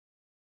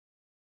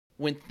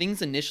when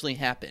things initially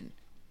happen,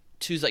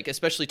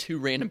 especially two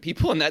random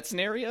people in that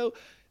scenario,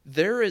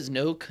 there is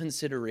no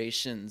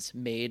considerations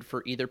made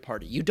for either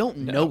party. You don't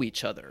know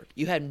each other.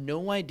 You have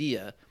no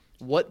idea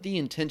what the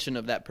intention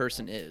of that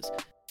person is.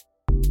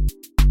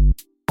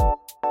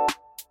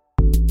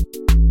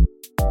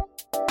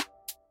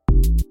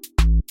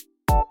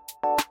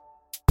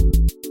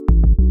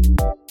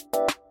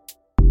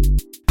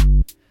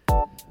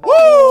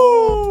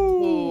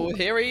 Woo!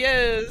 Here he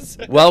is.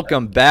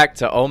 Welcome back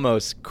to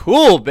Almost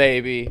Cool,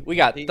 baby. We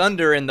got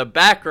thunder in the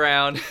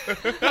background.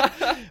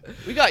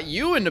 We got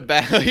you in the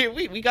back.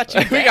 We got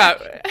you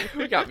back.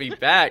 we got me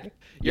back.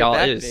 You're Y'all,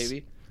 back,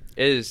 baby.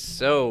 It is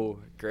so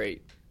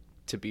great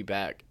to be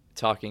back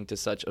talking to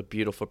such a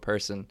beautiful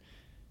person.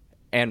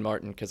 And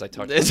Martin, because I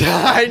talked to him.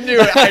 I knew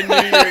it. I knew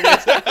you were going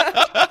to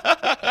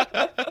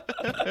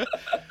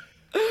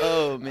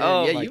Oh man,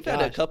 Oh, yeah, my you've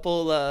had a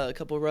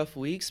couple rough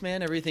weeks,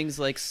 man. Everything's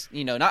like,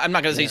 I'm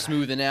not gonna say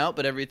smoothing out,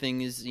 but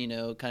everything is,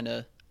 kind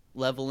of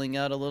leveling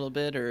out a little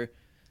bit. Or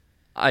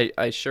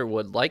I sure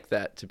would like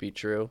that to be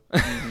true.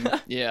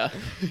 yeah.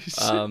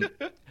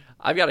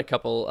 I've got a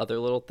couple other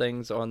little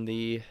things on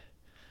the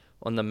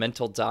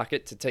mental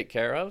docket to take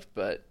care of,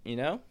 but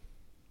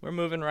we're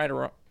moving right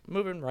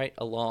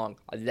along.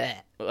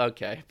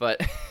 Okay,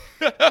 but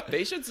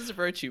Patience is a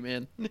virtue,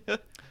 man.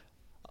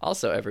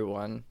 also,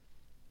 everyone,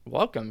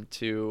 welcome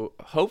to,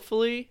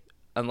 hopefully,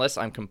 unless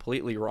I'm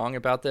completely wrong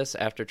about this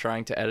after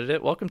trying to edit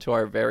it, welcome to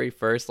our very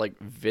first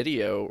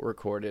video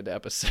recorded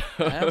episode.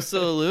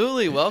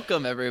 Absolutely,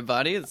 welcome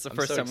everybody. It's the I'm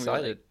first so time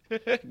excited. we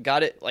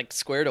got it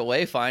squared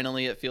away.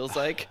 Finally, it feels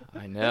like.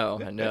 I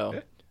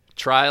know.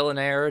 Trial and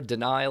error,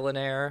 denial and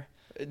error.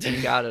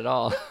 You got it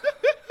all.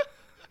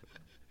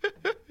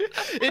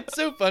 It's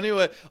so funny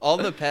what all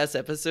the past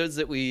episodes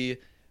that we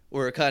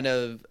were kind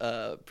of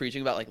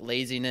preaching about,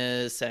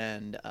 laziness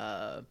and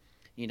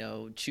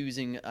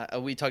choosing.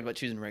 We talked about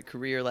choosing the right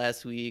career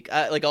last week.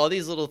 All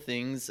these little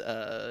things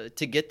to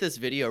get this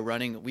video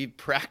running. We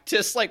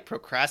practiced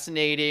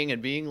procrastinating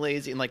and being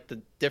lazy and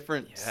the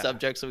different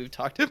subjects that we've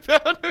talked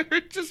about.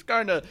 It's just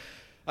kind of,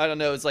 I don't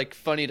know. It's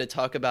funny to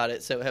talk about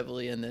it so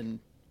heavily, and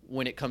then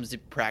when it comes to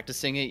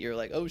practicing it, you're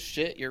like, oh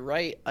shit, you're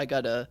right. I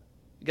gotta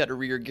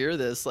rear gear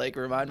this.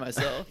 Remind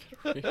myself.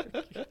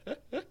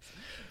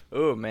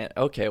 Oh man.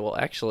 Okay. Well,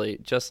 actually,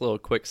 just a little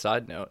quick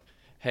side note.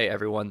 Hey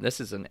everyone, this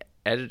is an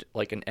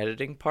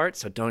editing part,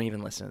 so don't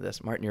even listen to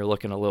this. Martin, you're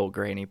looking a little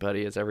grainy,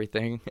 buddy. Is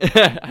everything?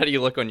 How do you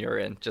look on your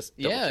end? Just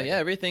yeah.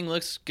 Everything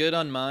looks good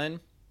on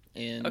mine.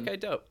 And okay,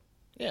 dope.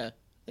 Yeah, I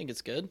think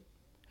it's good.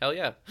 Hell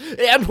yeah.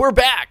 And we're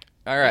back.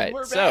 All right.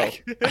 We're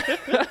back.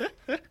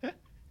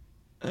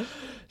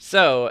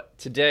 So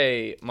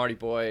today, Marty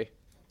boy,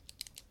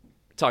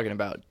 we're talking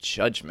about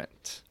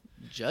judgment.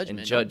 Judgment. And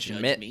Don't judge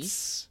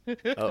judgments.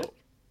 Oh,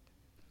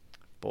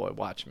 boy,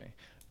 watch me.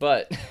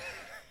 But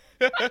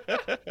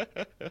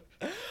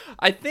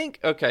I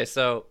think, okay,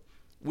 so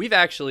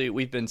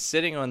we've been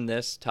sitting on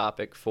this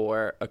topic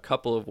for a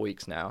couple of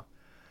weeks now.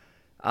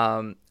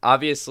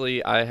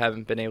 Obviously, I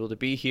haven't been able to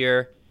be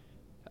here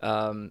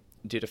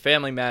due to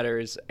family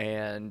matters,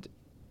 and,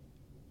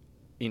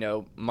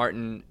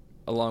 Martin,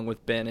 along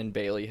with Ben and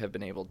Bailey, have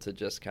been able to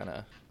just kind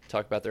of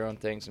talk about their own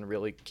things and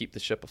really keep the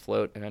ship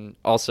afloat. And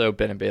also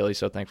Ben and Bailey,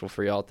 so thankful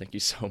for y'all. Thank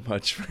you so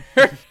much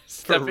for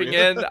stepping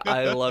in.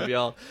 I love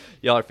y'all.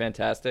 Y'all are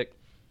fantastic.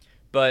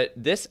 But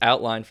this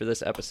outline for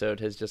this episode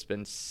has just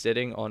been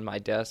sitting on my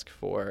desk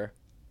for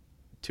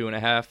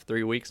 2.5,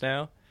 3 weeks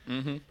now.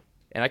 Mm-hmm.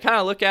 And I kind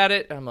of look at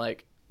it and I'm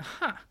like,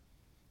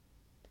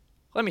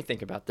 let me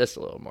think about this a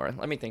little more.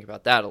 Let me think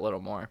about that a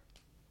little more.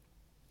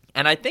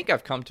 And I think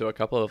I've come to a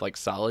couple of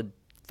solid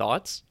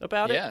thoughts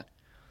about it. Yeah.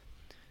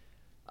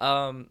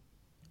 I'll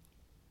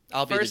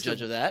be the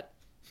judge of that.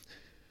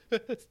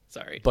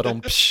 Sorry. But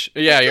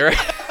yeah, you're right.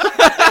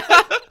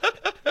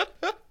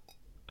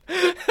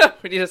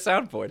 We need a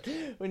soundboard.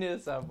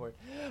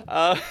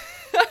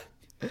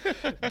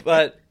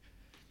 But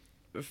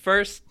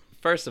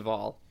first of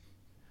all,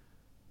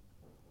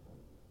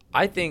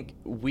 I think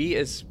we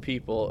as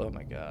people, oh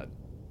my God.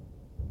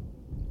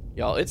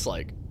 Y'all, it's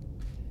wow.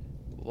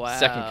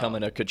 Second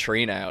coming of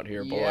Katrina out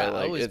here, boy. Yeah,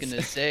 I was going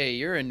to say,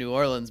 you're in New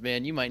Orleans,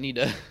 man. You might need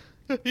to...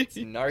 It's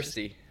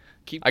nasty.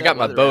 Keep I got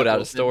my boat out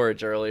of open.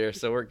 storage earlier,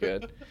 so we're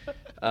good.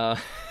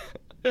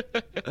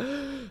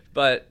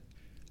 But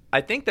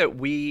I think that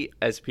we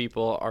as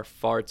people are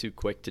far too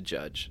quick to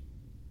judge.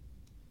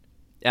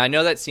 And I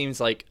know that seems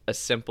like a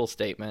simple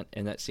statement,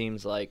 and that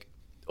seems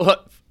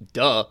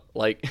duh.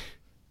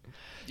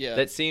 Yeah.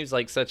 That seems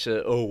like such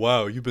a, oh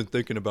wow, you've been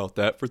thinking about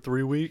that for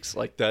 3 weeks?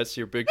 That's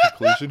your big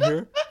conclusion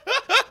here?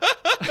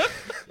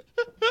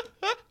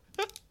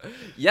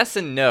 Yes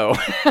and no.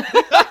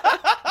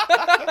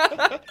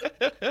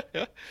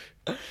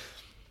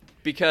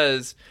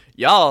 Because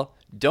y'all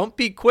don't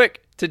be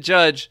quick to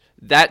judge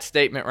that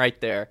statement right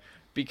there,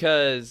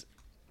 because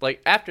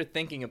after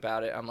thinking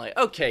about it, I'm like,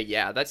 okay,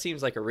 yeah, that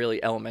seems like a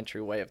really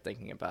elementary way of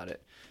thinking about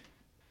it.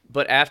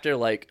 But after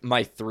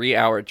my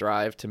 3-hour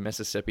drive to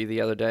Mississippi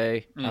the other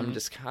day, I'm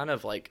just kind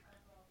of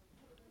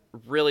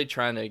really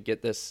trying to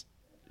get this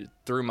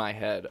through my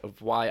head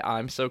of why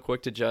I'm so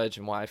quick to judge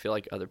and why I feel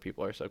like other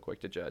people are so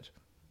quick to judge.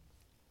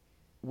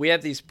 We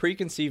have these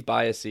preconceived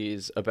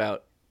biases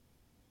about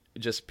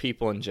just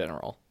people in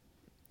general.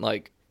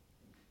 Like,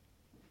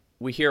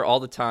 we hear all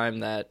the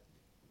time that,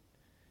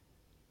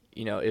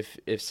 you know,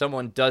 if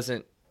someone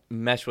doesn't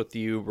mesh with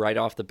you right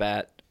off the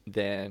bat,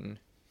 then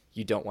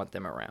you don't want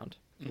them around.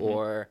 Mm-hmm.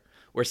 Or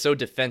we're so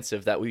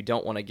defensive that we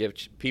don't want to give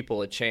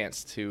people a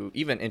chance to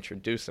even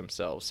introduce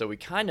themselves. So we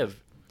kind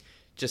of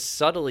just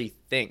subtly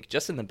think,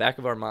 just in the back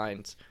of our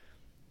minds,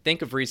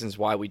 think of reasons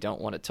why we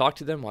don't want to talk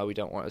to them, why we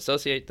don't want to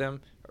associate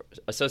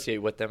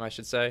with them, I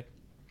should say.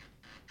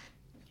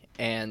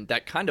 And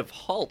that kind of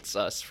halts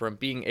us from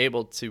being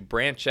able to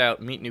branch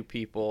out, meet new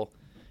people,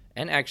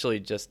 and actually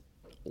just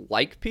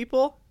like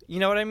people. You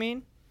know what I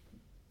mean?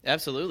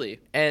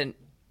 Absolutely. And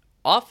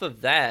off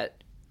of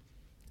that,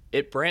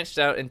 it branched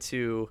out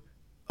into,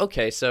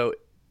 okay, so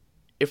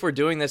if we're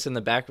doing this in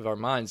the back of our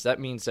minds, that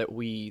means that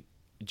we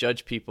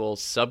judge people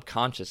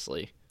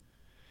subconsciously.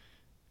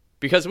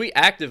 Because we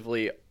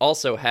actively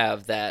also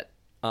have that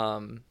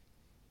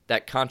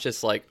that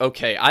conscious, like,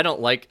 okay, I don't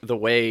like the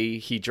way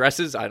he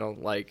dresses. I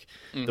don't like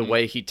the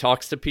way he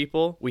talks to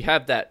people. We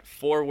have that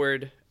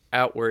forward,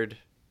 outward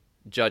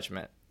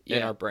judgment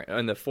in our brain,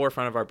 in the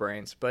forefront of our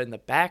brains. But in the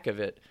back of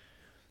it,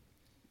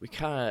 we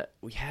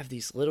have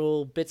these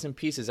little bits and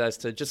pieces as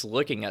to just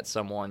looking at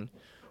someone,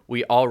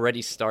 we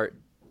already start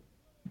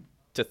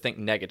to think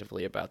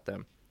negatively about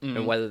them.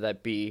 And whether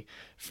that be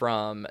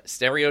from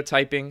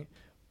stereotyping,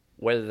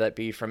 whether that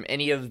be from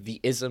any of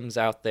the isms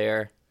out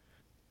there,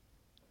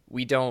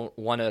 we don't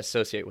want to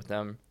associate with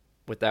them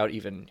without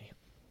even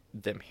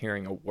them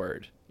hearing a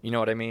word. You know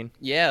what I mean?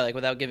 Yeah, like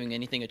without giving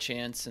anything a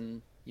chance,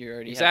 and you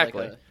already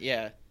exactly. have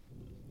like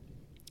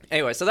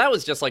Anyway, so that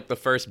was just like the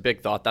first big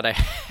thought that I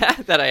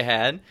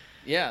had.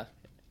 Yeah.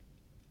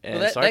 And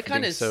well, sorry for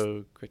being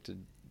so quick to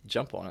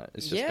jump on it.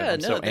 It's just I'm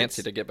so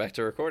antsy to get back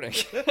to recording.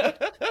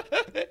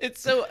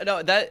 It's so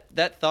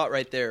that thought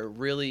right there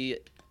really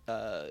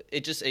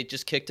it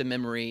just kicked a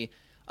memory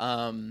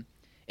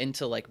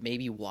into like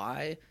maybe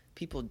why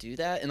people do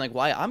that, and like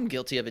why I'm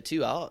guilty of it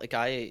too.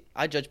 I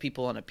judge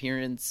people on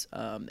appearance,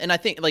 and I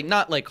think like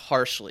not like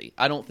harshly.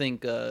 I don't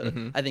think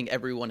I think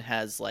everyone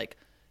has like,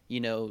 you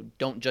know,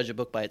 don't judge a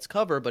book by its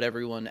cover, but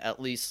everyone at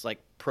least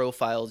like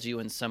profiles you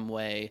in some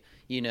way,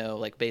 you know,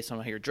 like based on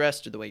how you're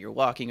dressed or the way you're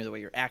walking or the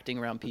way you're acting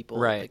around people,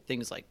 right? Like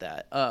things like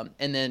that.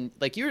 And then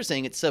like you were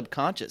saying, it's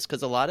subconscious,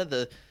 because a lot of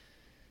the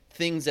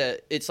things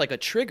that it's like a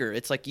trigger.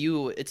 It's like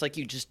you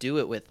just do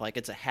it with like,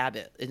 it's a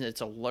habit, and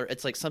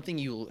it's like something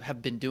you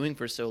have been doing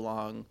for so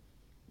long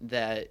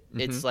that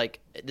it's like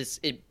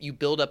you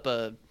build up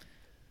a,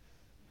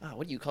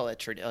 what do you call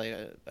it?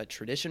 A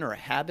tradition or a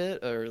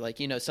habit, or like,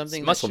 you know,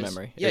 something. It's muscle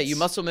memory. Yeah, you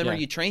muscle memory.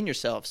 Yeah. You train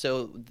yourself.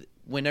 So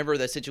whenever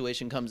the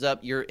situation comes up,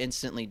 you're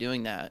instantly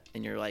doing that,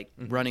 and you're like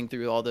running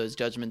through all those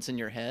judgments in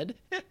your head.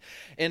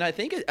 And I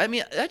think,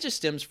 that just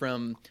stems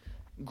from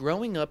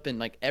growing up in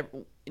like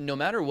no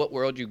matter what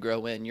world you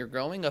grow in, you're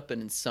growing up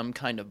in some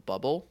kind of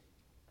bubble.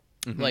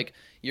 Like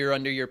you're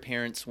under your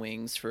parents'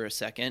 wings for a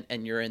second,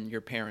 and you're in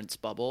your parents'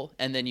 bubble,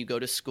 and then you go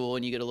to school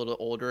and you get a little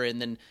older,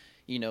 and then,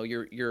 you know,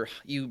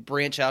 you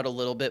branch out a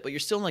little bit, but you're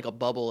still in like a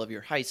bubble of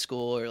your high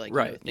school or like,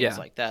 right, you know, things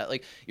like that.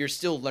 Like you're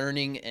still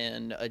learning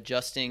and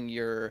adjusting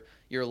your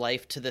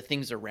life to the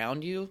things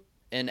around you,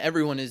 and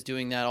everyone is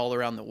doing that all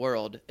around the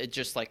world. It's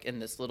just like in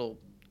this little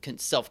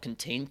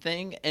self-contained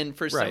thing, and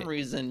for some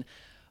reason,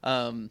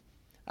 I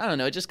don't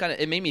know, it just kind of,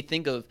 it made me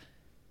think of,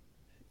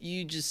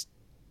 you just,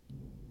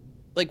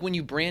 like when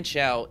you branch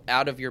out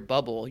of your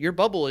bubble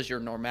is your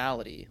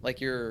normality.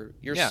 Like you're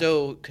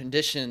so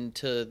conditioned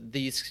to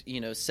these, you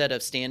know, set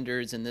of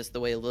standards and the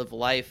way you live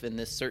life and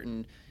this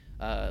certain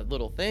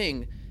little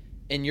thing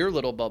in your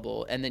little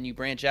bubble. And then you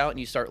branch out and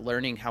you start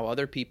learning how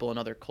other people and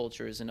other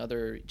cultures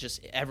and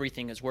just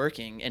everything is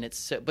working. And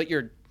but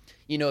you're,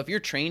 you know, if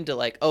you're trained to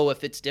like, oh,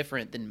 if it's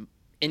different than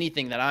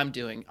anything that I'm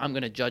doing, I'm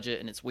going to judge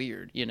it and it's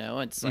weird, you know?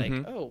 It's like,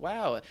 oh,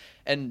 wow.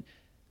 And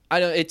I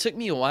know it took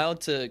me a while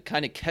to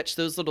kind of catch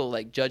those little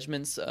like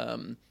judgments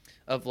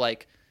of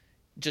like,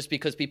 just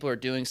because people are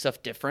doing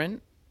stuff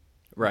different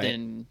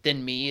than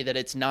me, that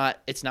it's not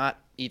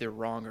either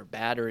wrong or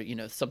bad or, you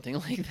know, something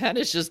like that.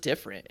 It's just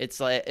different. It's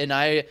like, and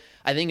I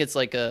think it's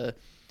like a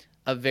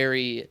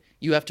very,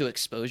 you have to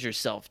expose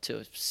yourself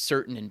to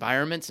certain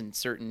environments and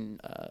certain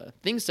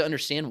things to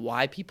understand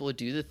why people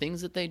do the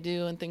things that they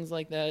do and things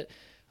like that.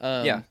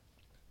 And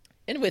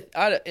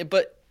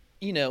but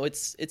you know,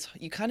 it's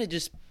you kind of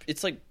just,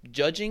 it's like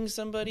judging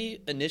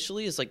somebody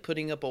initially is like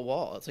putting up a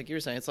wall. It's like you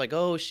were saying, it's like,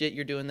 oh shit,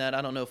 you're doing that,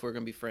 I don't know if we're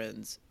gonna be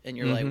friends. And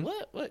you're like,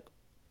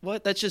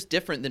 what? That's just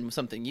different than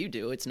something you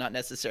do. It's not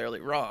necessarily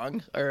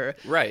wrong, or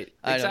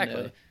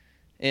exactly.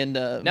 And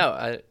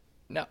I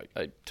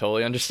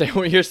totally understand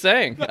what you're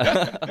saying.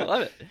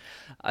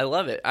 I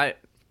love it. I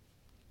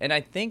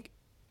think,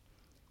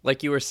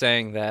 like you were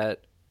saying,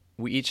 that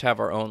we each have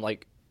our own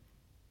like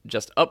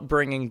just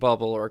upbringing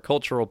bubble or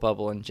cultural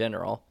bubble in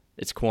general.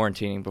 It's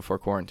quarantining before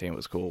quarantine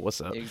was cool.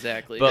 What's up?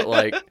 Exactly. But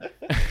like,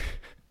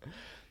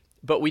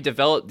 But we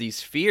develop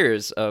these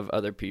fears of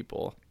other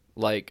people.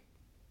 Like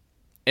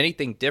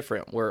anything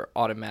different, we're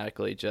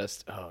automatically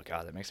just, oh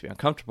God, that makes me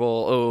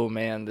uncomfortable. Oh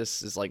man,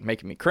 this is like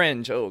making me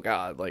cringe. Oh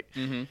God, like,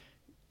 and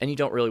you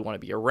don't really want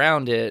to be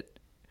around it,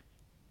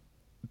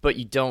 but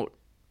you don't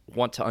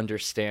want to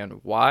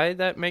understand why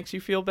that makes you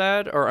feel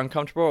bad or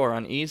uncomfortable or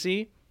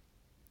uneasy.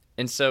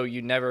 And so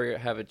you never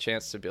have a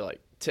chance to be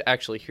like, to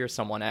actually hear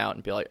someone out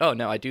and be like, oh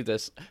no, I do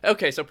this.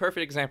 Okay, so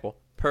perfect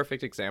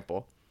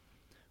example.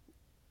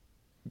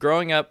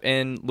 Growing up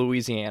in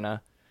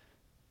Louisiana,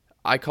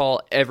 I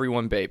call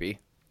everyone baby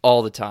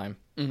all the time.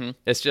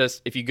 It's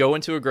just, if you go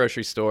into a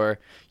grocery store,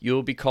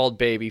 you'll be called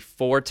baby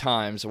 4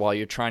 times while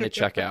you're trying to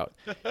check out.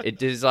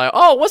 It is like,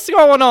 oh, what's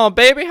going on,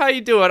 baby? How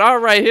you doing? All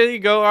right, here you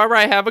go. All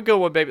right, have a good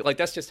one, baby. Like,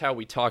 that's just how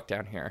we talk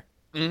down here.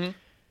 And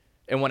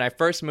when I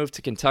first moved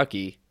to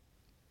Kentucky,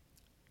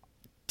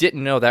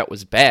 didn't know that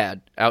was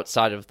bad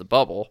outside of the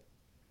bubble,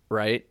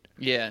 right?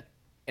 Yeah.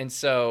 And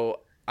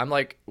so I'm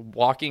like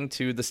walking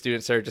to the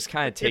student center, just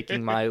kind of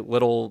taking my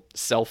little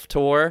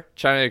self-tour,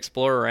 trying to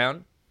explore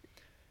around.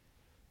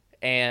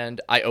 And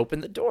I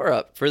opened the door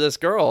up for this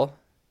girl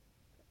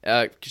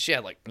because she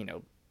had, like, you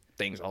know,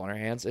 things all in her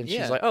hands. And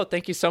she's like, oh,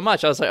 thank you so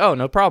much. I was like, oh,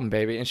 no problem,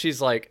 baby. And she's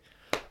like,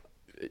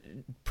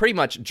 pretty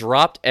much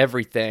dropped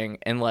everything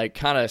and, like,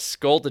 kind of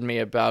scolded me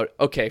about,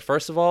 okay,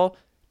 first of all,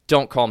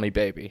 don't call me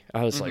baby.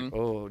 I was like,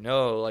 oh,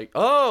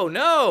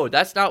 no,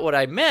 that's not what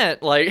I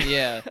meant. Like,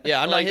 yeah,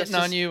 I'm like, not hitting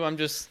on you. I'm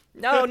just...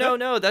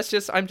 No,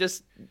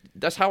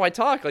 that's how I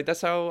talk. Like,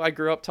 that's how I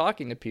grew up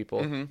talking to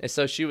people. And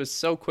so she was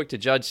so quick to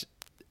judge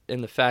in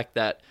the fact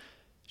that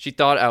she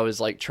thought I was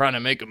like trying to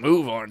make a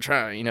move on,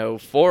 trying, you know,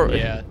 forward.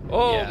 Yeah.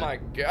 Oh my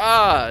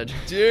God.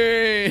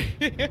 Dang.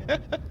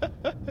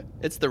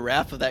 It's the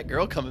wrath of that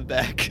girl coming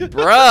back.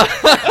 Bruh.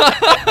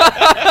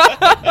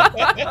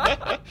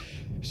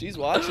 She's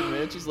watching,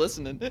 man. She's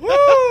listening.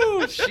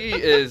 Woo! She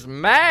is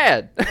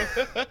mad.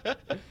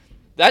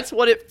 That's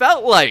what it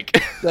felt like.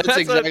 That's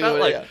exactly what it felt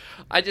like. Yeah.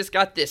 I just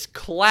got this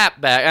clap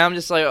back, and I'm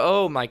just like,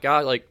 oh my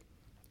God, like,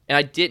 and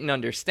I didn't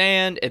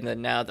understand. And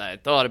then now that I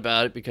thought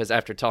about it, because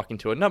after talking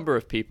to a number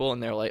of people,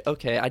 and they're like,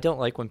 okay, I don't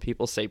like when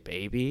people say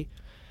baby.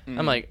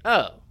 I'm like,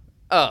 oh,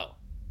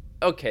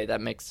 okay,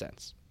 that makes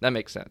sense.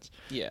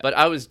 Yeah. But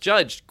I was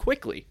judged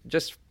quickly,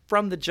 just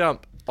from the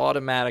jump,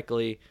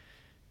 automatically,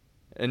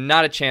 and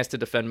not a chance to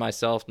defend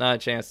myself, not a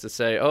chance to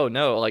say, oh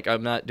no, like,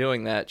 I'm not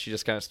doing that. She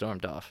just kind of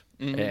stormed off.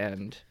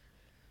 And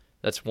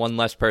that's one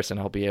less person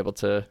I'll be able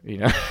to, you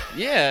know.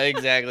 Yeah,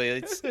 exactly.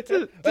 It's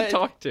to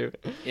talk to.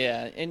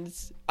 Yeah, and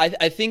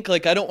I think,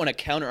 like, I don't want to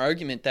counter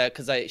argument that,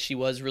 because she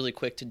was really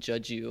quick to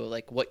judge you,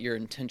 like, what your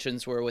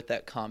intentions were with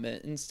that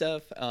comment and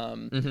stuff.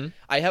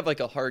 I have, like,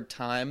 a hard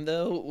time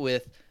though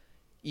with,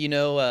 you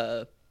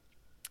know,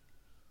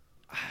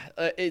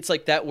 it's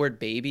like that word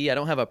baby. I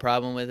don't have a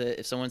problem with it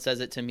if someone says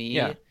it to me.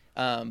 Yeah.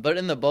 But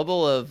in the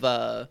bubble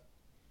of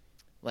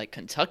like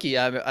Kentucky,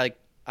 I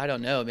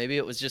don't know. Maybe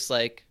it was just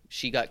like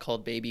she got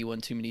called baby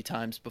one too many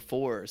times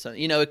before or something.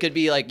 You know, it could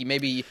be like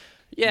maybe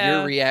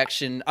your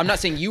reaction. I'm not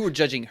saying you were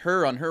judging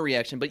her on her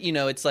reaction, but, you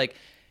know, it's like,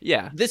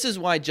 this is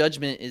why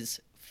judgment is,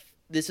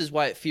 this is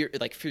why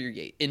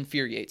it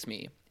infuriates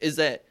me, is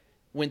that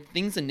when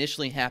things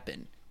initially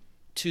happen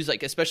to,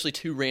 like, especially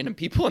 2 random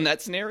people in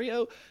that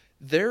scenario,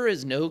 there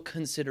is no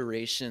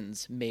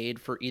considerations made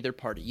for either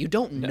party. You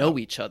don't know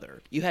each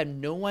other. You have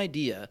no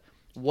idea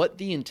what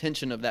the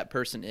intention of that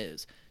person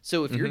is.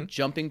 So if you're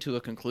jumping to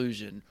a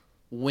conclusion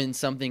when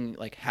something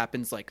like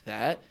happens like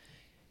that,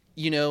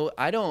 you know,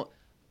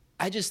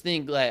 I just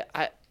think, like,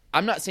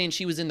 I'm not saying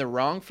she was in the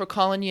wrong for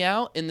calling you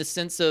out, in the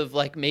sense of,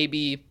 like,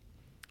 maybe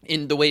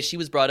in the way she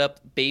was brought up,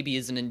 baby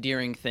is an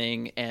endearing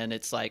thing, and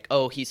it's like,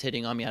 oh, he's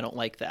hitting on me, I don't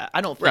like that.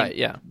 I don't think, right,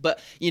 yeah. But,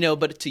 you know,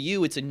 but to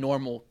you, it's a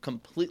normal,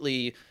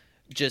 completely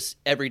just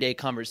everyday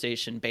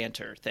conversation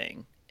banter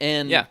thing.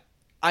 And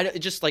I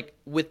just, like,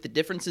 with the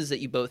differences that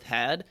you both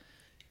had,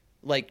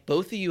 like,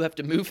 both of you have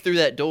to move through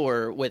that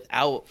door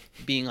without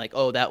being like,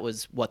 oh, that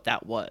was what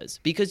that was.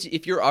 Because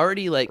if you're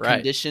already, like,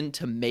 conditioned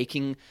to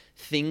making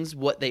things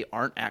what they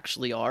aren't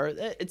actually are,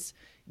 that's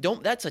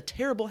a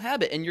terrible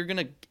habit, and you're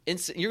gonna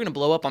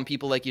blow up on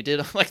people like you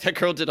did, like that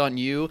girl did on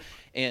you.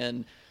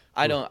 And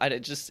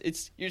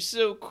you're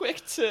so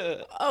quick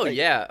to.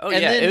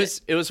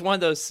 It was one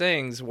of those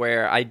things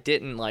where I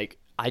didn't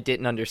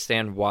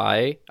understand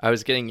why I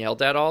was getting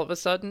yelled at all of a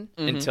sudden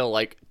until,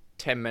 like,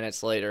 10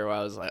 minutes later, where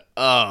I was like,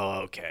 oh,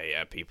 okay,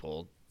 yeah,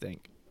 people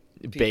think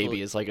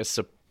baby is like a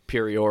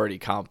superiority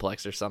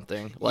complex or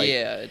something. Like,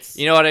 it's,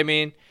 you know what I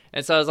mean?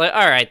 And so I was like,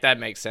 all right, that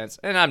makes sense.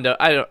 And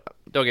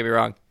don't get me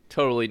wrong,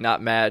 totally not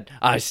mad.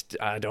 I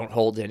don't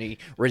hold any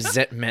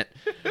resentment.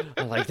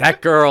 I'm like,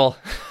 that girl,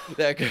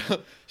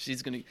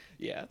 she's gonna,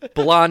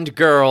 blonde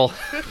girl.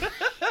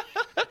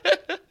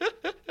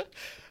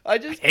 I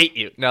just hate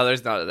you. No,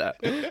 there's none of that.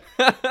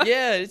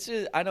 It's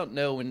just, I don't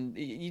know, when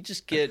you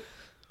just get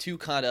too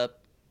caught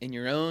up in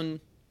your own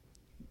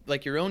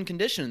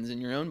conditions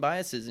and your own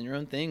biases and your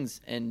own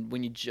things, and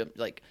when you jump,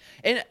 like,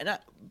 and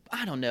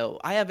I don't know,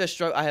 I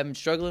am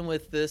struggling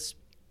with this,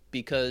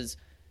 because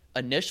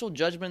initial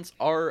judgments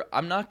are,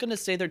 I'm not going to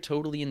say they're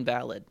totally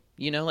invalid,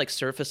 like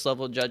surface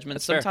level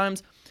judgments. That's fair.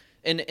 Sometimes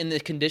in the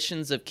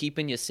conditions of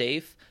keeping you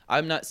safe,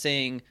 I'm not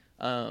saying,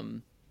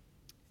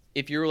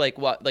 if you're like,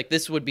 what, like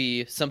this would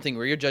be something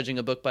where you're judging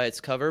a book by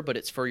its cover, but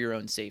it's for your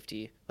own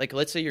safety. Like,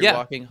 let's say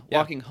you're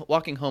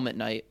walking home at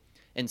night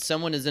and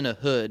someone is in a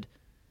hood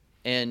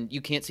and you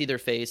can't see their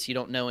face. You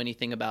don't know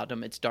anything about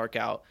them. It's dark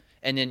out.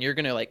 And then you're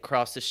going to like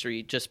cross the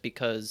street just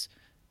because,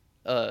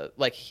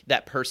 like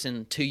that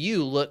person to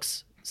you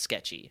looks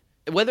sketchy,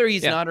 whether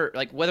he's not, or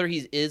like whether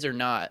he is or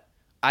not.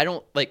 I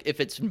don't like if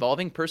it's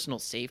involving personal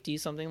safety,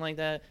 something like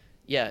that.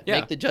 Yeah,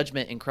 make the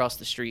judgment and cross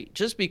the street.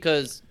 Just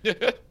because,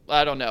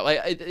 I don't know.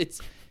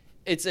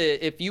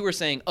 If you were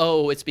saying,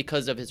 oh, it's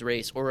because of his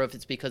race, or if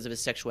it's because of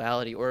his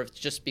sexuality, or if it's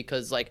just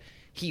because like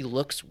he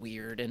looks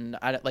weird, and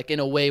like in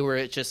a way where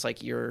it's just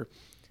like you're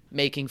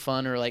making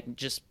fun or like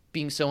just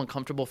being so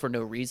uncomfortable for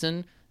no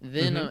reason,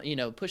 then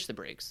push the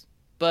brakes.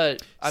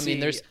 But I mean,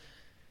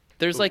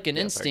 there's like an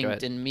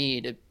instinct in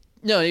me to.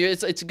 No,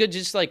 it's good.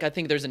 Just like I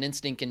think there's an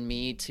instinct in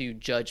me to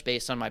judge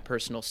based on my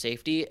personal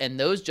safety, and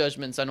those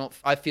judgments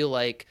I feel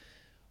like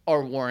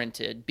are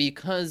warranted,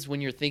 because when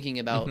you're thinking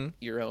about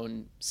your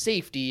own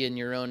safety and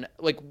your own,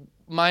 like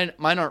mine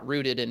aren't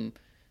rooted in,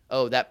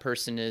 oh, that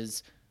person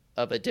is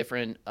of a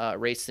different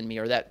race than me,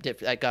 or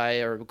that guy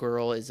or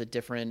girl is a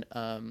different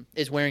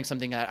is wearing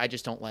something I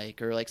just don't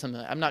like, or like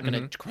something. I'm not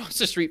going to cross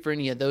the street for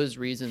any of those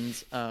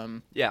reasons.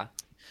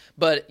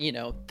 But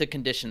the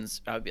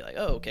conditions, I would be like,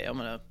 oh, okay, I'm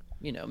gonna.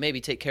 Maybe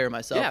take care of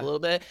myself a little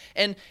bit.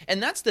 And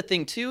that's the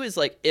thing too, is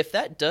like, if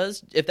that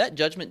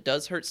judgment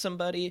does hurt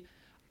somebody,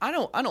 I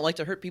don't like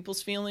to hurt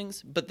people's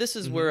feelings, but this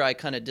is where I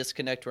kind of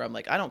disconnect, where I'm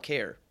like, I don't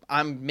care.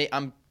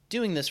 I'm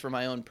doing this for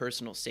my own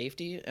personal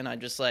safety. And I'm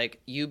just like,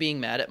 you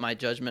being mad at my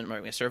judgment,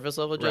 my surface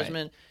level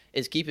judgment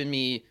is keeping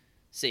me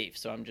safe.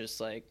 So I'm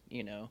just like,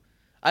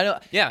 I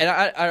don't, and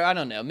I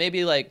don't know,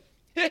 maybe like,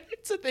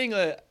 it's a thing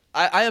that,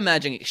 I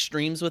imagine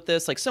extremes with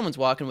this, like someone's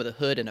walking with a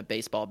hood and a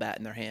baseball bat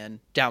in their hand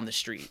down the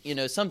street.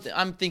 Something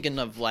I'm thinking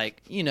of,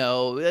 like,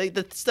 like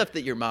the stuff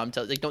that your mom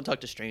tells, like, don't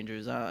talk to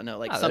strangers. I don't know,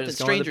 like something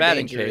stranger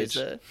danger is.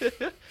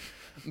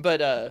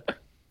 But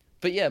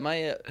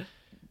yeah,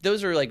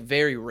 those are like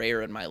very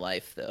rare in my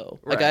life, though.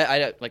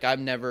 Like I've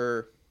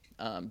never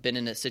been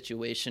in a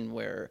situation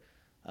where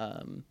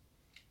I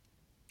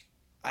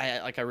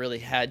really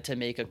had to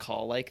make a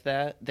call like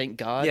that. Thank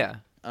God. Yeah.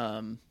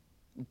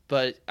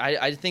 But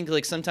I think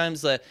like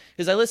sometimes,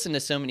 because I listen to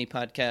so many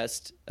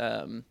podcasts,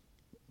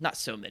 not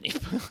so many,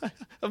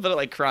 but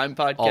like crime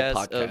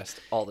podcasts.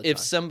 All the time. If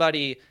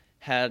somebody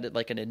had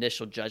like an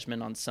initial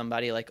judgment on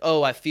somebody, like,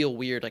 oh, I feel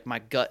weird, like my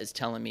gut is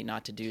telling me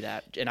not to do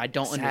that, and I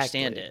don't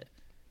understand it.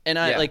 And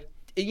I like,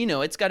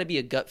 it's got to be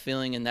a gut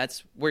feeling, and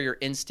that's where your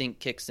instinct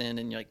kicks in,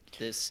 and you're like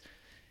this.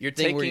 You're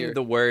taking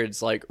the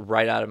words like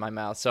right out of my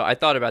mouth. So I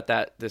thought about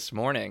that this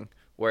morning,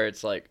 where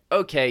it's like,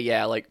 okay,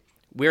 yeah, like.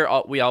 We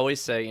always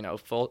say,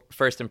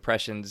 first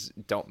impressions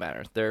don't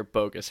matter. They're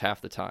bogus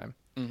half the time.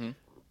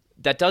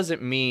 That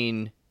doesn't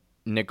mean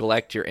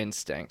neglect your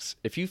instincts.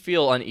 If you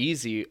feel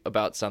uneasy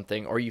about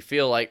something, or you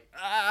feel like,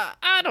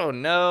 I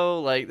don't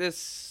know, like this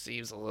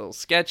seems a little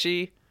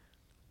sketchy,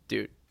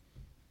 dude,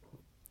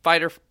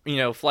 flight or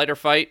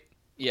fight.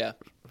 Yeah.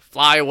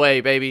 Fly away,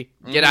 baby.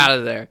 Get out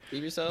of there.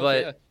 Leave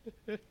yourself.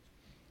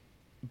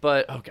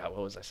 But, oh God,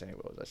 what was I saying?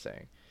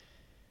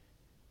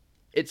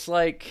 It's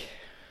like...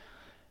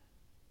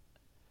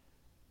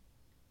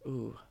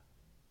 Ooh,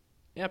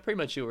 yeah, pretty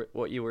much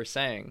what you were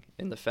saying,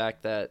 in the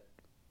fact that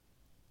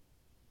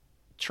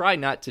try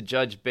not to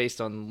judge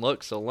based on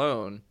looks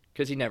alone,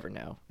 because you never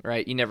know,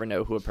 right? You never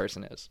know who a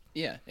person is.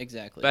 Yeah,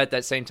 exactly. But at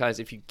that same time,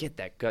 if you get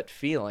that gut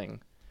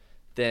feeling,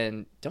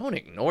 then don't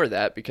ignore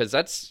that, because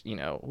that's,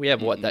 we have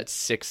that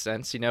sixth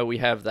sense, we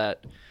have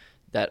that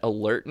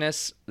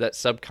alertness, that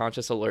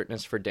subconscious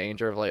alertness for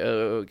danger of like,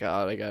 oh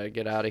God, I gotta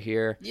get out of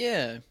here.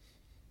 Yeah.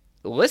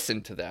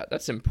 Listen to that.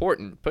 That's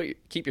important.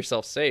 Keep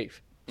yourself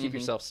safe. Keep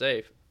yourself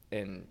safe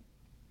in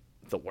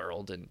the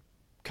world and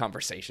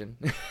conversation.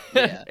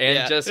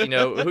 And just,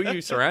 who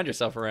you surround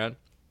yourself around.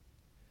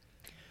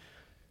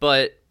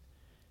 But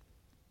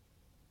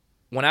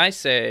when I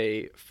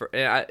say,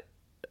 I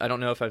don't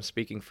know if I'm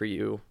speaking for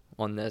you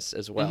on this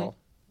as well,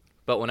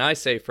 but when I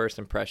say first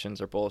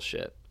impressions are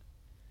bullshit,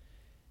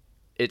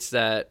 it's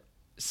that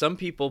some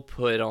people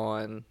put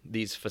on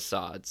these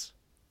facades.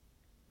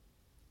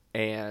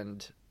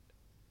 And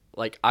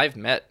like, I've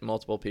met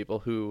multiple people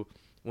who,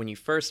 when you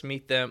first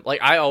meet them,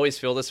 like, I always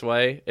feel this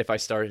way if I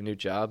start a new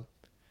job,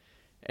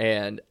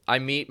 and I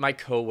meet my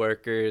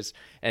coworkers,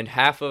 and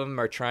half of them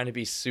are trying to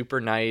be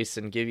super nice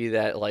and give you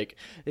that, like,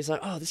 it's like,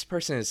 oh, this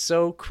person is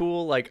so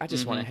cool, like, I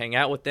just want to hang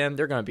out with them,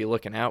 they're going to be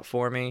looking out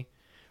for me.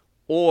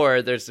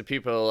 Or there's the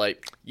people who are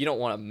like, you don't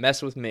want to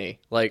mess with me,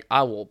 like,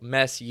 I will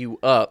mess you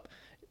up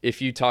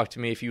if you talk to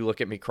me, if you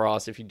look at me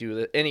cross, if you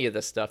do any of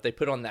this stuff. They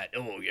put on that,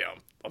 oh yeah,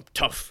 I'm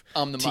tough.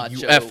 I'm the macho.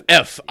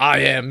 T-U-F-F, I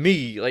am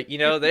me. Like,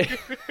 they...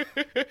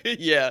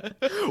 Yeah.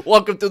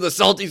 Welcome to the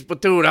Salty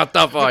Spittoon, how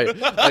tough are you?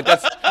 Like,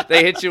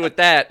 they hit you with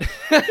that.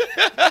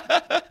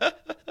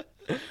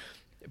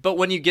 But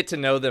when you get to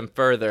know them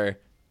further,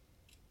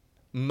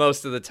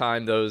 most of the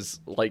time those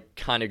like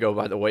kind of go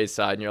by the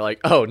wayside, and you're like,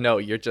 oh no,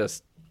 you're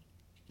just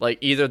like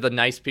either the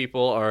nice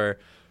people are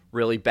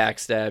really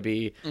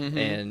backstabby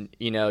and,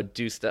 you know,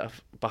 do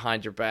stuff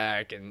behind your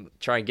back and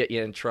try and get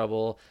you in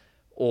trouble,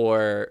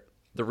 or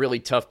the really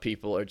tough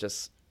people are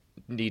just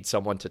need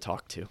someone to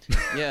talk to.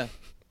 Yeah.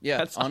 Yeah,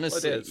 That's all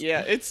honestly, it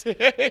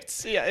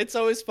is. yeah, it's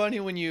always funny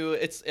when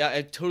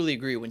I totally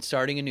agree when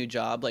starting a new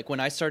job. Like when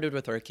I started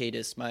with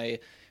Arcadis,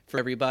 for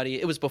everybody,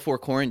 it was before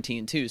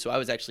quarantine too, so I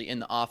was actually in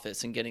the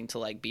office and getting to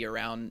like be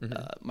around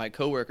my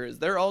coworkers.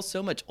 They're all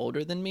so much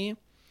older than me,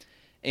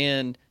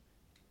 and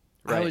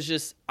I was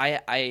just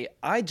I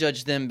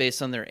judged them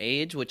based on their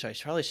age, which I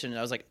probably shouldn't.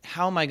 I was like,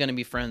 how am I going to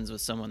be friends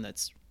with someone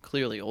that's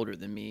clearly older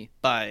than me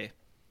by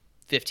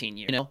 15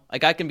 years? You know,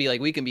 like I can be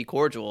like, we can be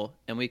cordial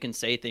and we can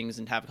say things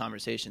and have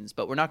conversations,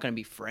 but we're not going to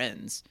be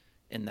friends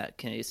in that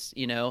case,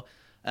 you know?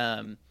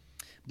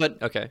 But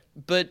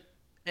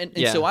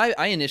so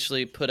I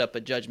initially put up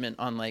a judgment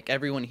on like,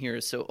 everyone here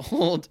is so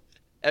old,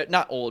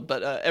 not old,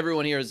 but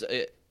everyone here is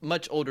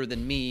much older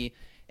than me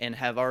and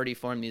have already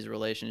formed these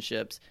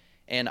relationships.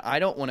 And I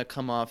don't want to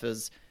come off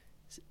as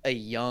a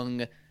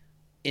young,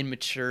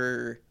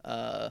 immature,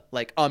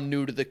 like I'm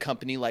new to the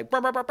company, like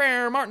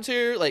Martin's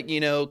here, like, you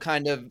know,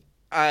 kind of,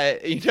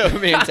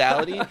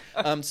 mentality.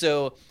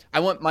 So I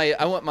want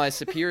my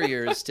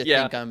superiors to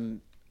think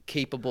I'm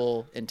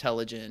capable,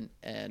 intelligent,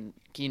 and,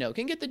 you know,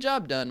 can get the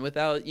job done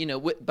without, you know,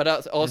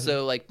 but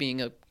also like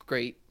being a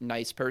great,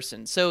 nice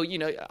person. So, you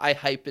know, I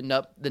hypen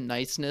up the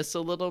niceness a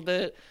little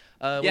bit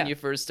when you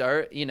first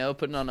start, you know,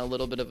 putting on a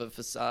little bit of a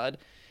facade,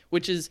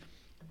 which is,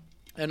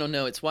 I don't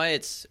know, it's why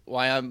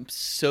I'm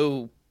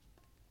so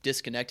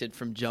disconnected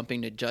from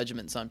jumping to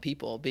judgments on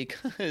people,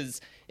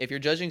 because if you're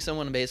judging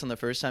someone based on the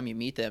first time you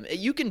meet them,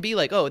 you can be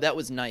like, oh, that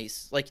was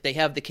nice, like they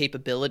have the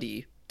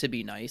capability to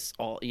be nice,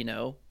 all, you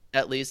know,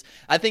 at least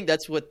I think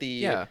that's what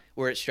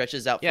where it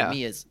stretches out for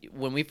me is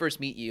when we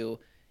first meet you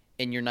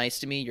and you're nice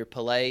to me, you're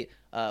polite,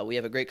 we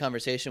have a great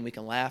conversation, we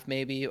can laugh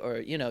maybe, or,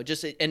 you know,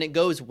 just, and it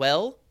goes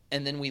well,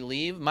 and then we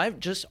leave.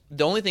 The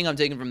only thing I'm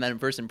taking from that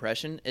first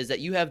impression is that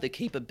you have the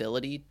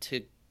capability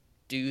to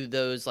do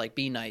those, like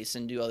be nice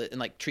and do all that and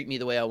like treat me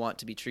the way I want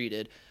to be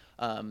treated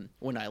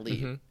when I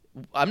leave.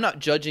 I'm not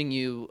judging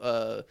you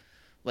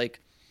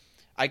like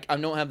I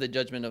don't have the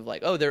judgment of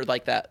like, oh, they're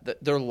like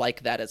that. They're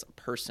like that as a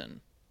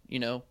person, you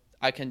know?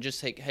 I can just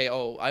say, hey,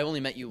 oh, I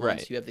only met you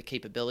once. Right. You have the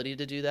capability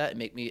to do that and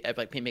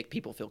make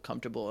people feel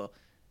comfortable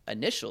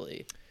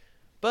initially.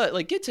 But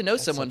like get to know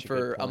someone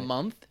for a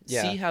month,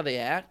 see how they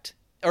act.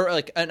 Or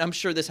like, and I'm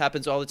sure this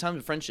happens all the time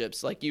with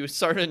friendships. Like you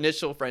start an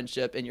initial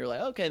friendship and you're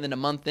like, okay, and then a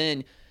month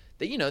in,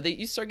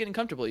 you start getting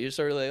comfortable. You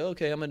start like,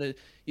 okay,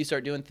 you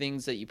start doing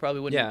things that you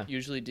probably wouldn't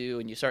usually do,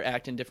 and you start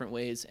acting different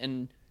ways.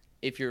 And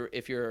if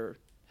you're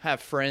have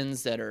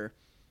friends that are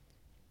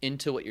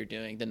into what you're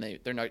doing, then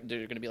they're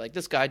going to be like,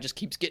 this guy just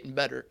keeps getting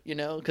better, you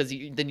know, because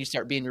then you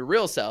start being your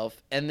real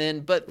self. And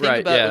then, but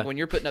think about like when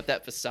you're putting up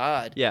that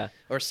facade,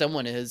 or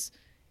someone is,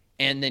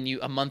 and then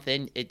a month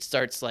in, it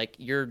starts like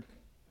your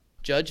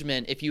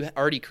judgment. If you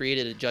already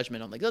created a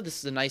judgment on like, oh, this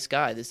is a nice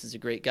guy, this is a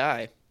great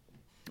guy,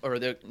 or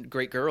the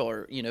great girl,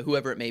 or, you know,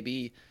 whoever it may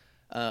be,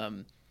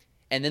 and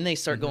then they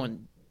start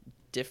going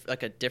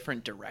like a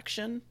different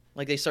direction.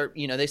 Like they start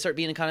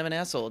being kind of an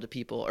asshole to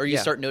people, or you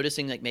start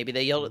noticing like maybe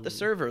they yelled at the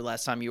server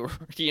last time you were,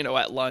 you know,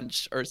 at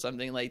lunch or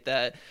something like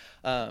that.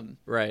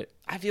 Right.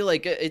 I feel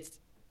like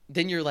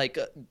then you're like,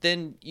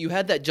 then you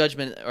had that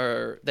judgment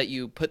or that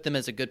you put them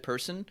as a good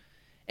person,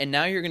 and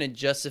now you're going to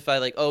justify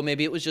like, oh,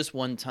 maybe it was just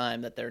one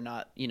time that they're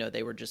not, you know,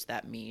 they were just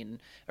that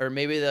mean, or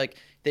maybe like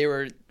they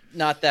were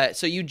not that.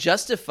 So you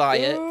justify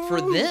it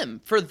for them,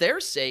 for their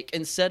sake,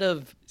 instead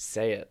of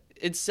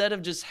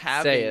just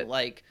having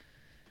like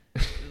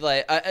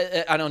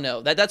I don't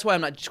know. That's why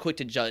I'm not quick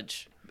to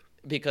judge,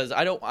 because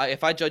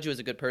if I judge you as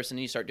a good person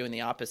and you start doing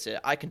the opposite,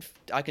 I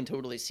can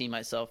totally see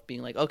myself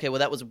being like, okay, well,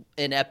 that was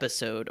an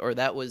episode, or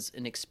that was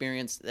an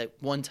experience at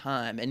one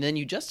time, and then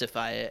you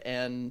justify it,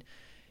 and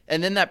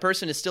then that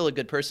person is still a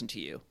good person to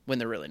you when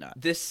they're really not.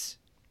 This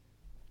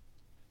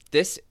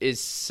is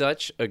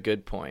such a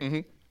good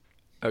point.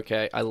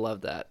 Okay, I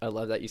love that. I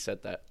love that you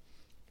said that,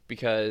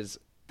 because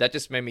that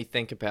just made me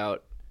think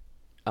about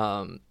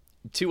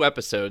 2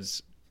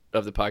 episodes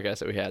of the podcast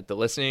that we had: the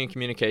listening and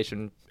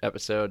communication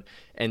episode,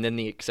 and then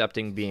the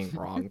accepting being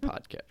wrong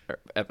podcast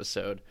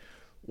episode,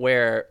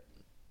 where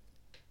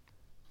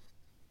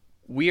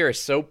we are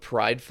so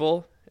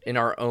prideful in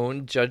our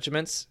own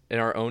judgments, in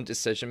our own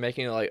decision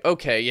making. Like,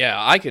 okay, yeah,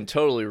 I can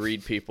totally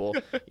read people.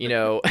 You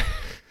know,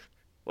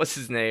 what's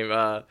his name?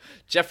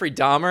 Jeffrey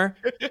Dahmer.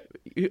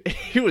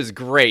 He was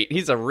great.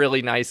 He's a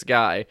really nice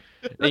guy.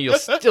 And you'll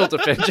still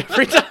defend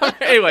Jeffrey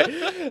Dahmer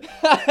anyway.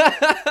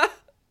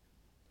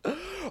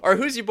 Or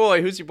who's your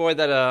boy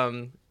that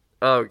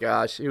oh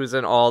gosh, he was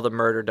in all the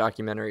murder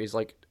documentaries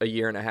like a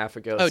year and a half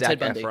ago. Zac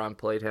Efron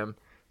played him.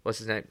 What's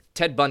his name?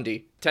 Ted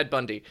Bundy.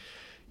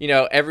 You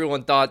know,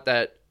 everyone thought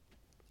that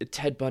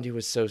Ted Bundy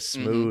was so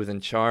smooth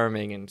and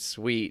charming and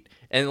sweet.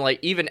 And like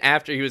even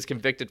after he was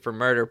convicted for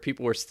murder,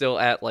 people were still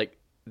at like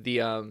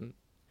the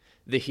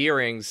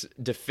hearings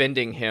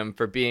defending him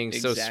for being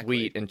so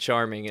sweet and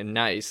charming and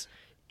nice.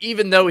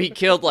 Even though he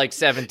killed like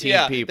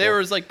 17 people. There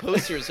was like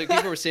posters. Like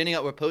people were standing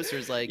out with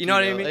posters like, you know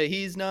what I mean?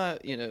 He's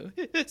not,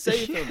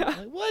 save him.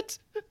 Like, what?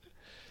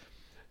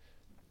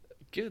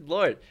 Good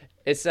Lord.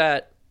 It's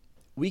that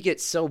we get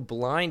so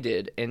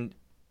blinded and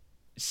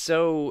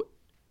so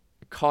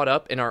caught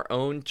up in our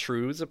own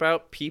truths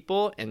about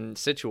people and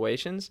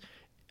situations.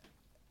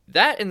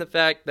 That and the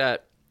fact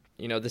that,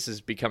 this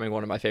is becoming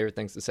one of my favorite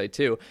things to say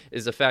too,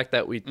 is the fact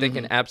that we think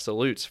in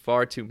absolutes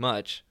far too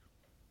much.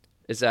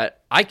 Is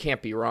that I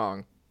can't be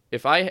wrong.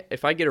 If I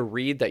get a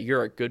read that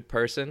you're a good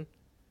person,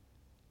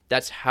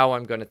 that's how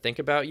I'm going to think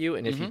about you.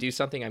 And if you do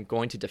something, I'm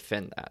going to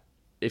defend that.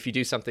 If you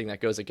do something that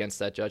goes against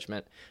that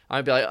judgment,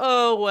 I'd be like,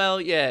 oh, well,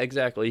 yeah,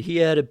 exactly. He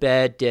had a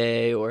bad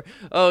day. Or,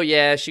 oh,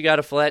 yeah, she got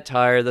a flat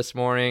tire this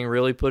morning,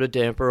 really put a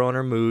damper on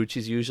her mood.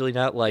 She's usually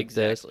not like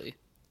this.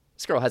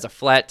 This girl has a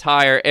flat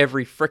tire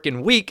every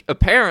freaking week,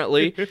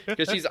 apparently,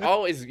 because she's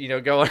always,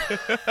 going.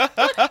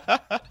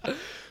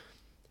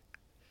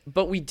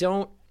 But we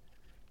don't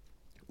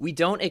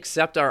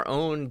accept our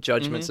own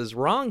judgments as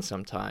wrong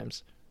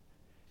sometimes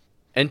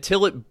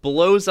until it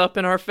blows up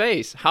in our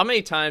face. How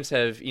many times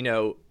have,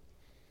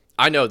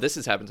 I know this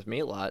has happened to me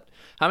a lot.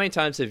 How many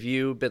times have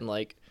you been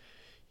like,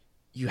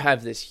 you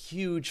have this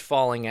huge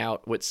falling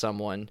out with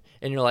someone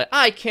and you're like,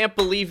 I can't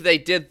believe they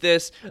did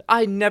this.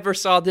 I never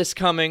saw this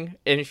coming.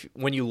 And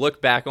when you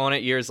look back on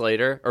it years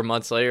later or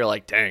months later, you're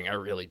like, dang, I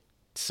really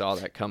saw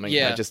that coming.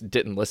 Yeah. I just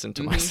didn't listen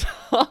to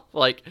myself.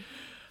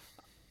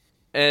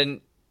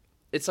 And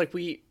it's like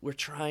we're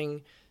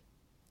trying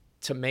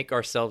to make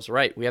ourselves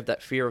right. We have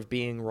that fear of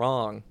being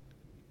wrong.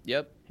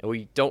 Yep. And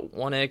we don't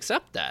want to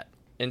accept that.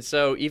 And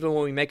so even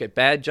when we make a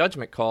bad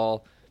judgment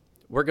call,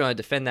 we're going to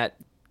defend that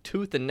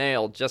tooth and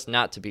nail just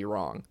not to be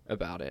wrong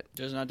about it.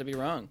 Just not to be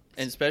wrong.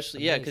 And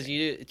especially, because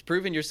it's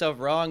proving yourself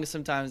wrong.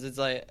 Sometimes it's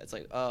like,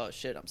 oh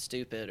shit, I'm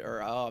stupid.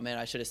 Or, oh man,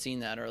 I should have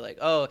seen that. Or like,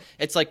 oh,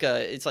 it's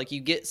like you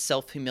get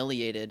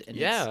self-humiliated.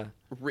 And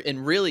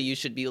and really you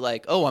should be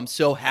like, oh, I'm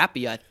so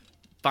happy I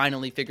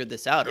finally figured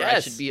this out. Or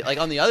I should be like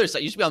on the other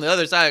side. You should be on the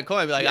other side of the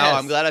coin. Be like, oh,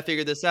 I'm glad I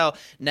figured this out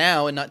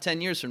now and not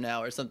 10 years from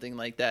now or something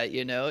like that.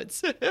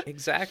 It's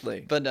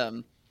exactly.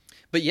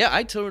 But yeah,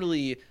 I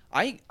totally,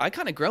 I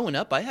kind of growing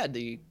up, I had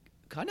the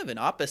kind of an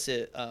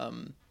opposite,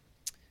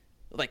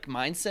 like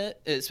mindset,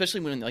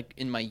 especially when like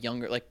in my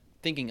younger, like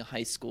thinking of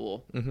high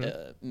school,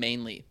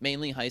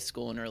 mainly high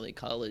school and early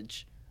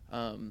college,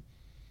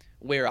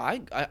 where I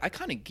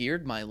kind of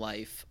geared my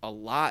life a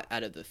lot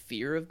out of the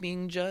fear of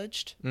being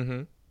judged.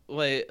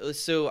 Like,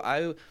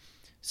 so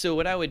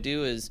what I would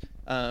do is,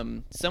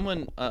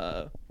 someone,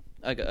 a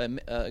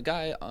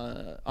guy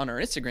on our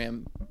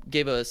Instagram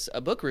gave us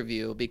a book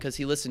review because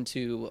he listened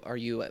to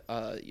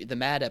the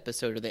Mad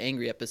episode or the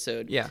Angry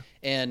episode. Yeah.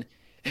 And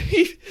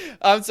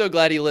I'm so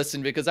glad he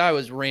listened because I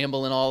was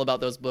rambling all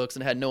about those books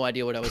and had no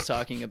idea what I was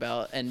talking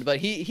about. But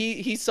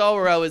he saw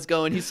where I was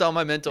going. He saw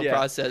my mental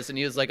process and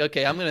he was like,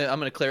 okay, I'm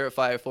gonna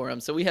clarify it for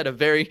him. So we had a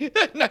very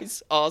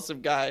nice,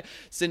 awesome guy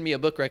send me a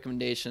book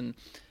recommendation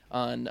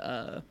on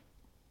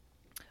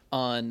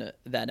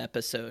that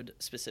episode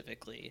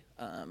specifically.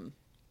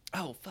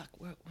 Oh fuck!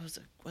 What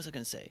was I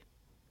gonna say?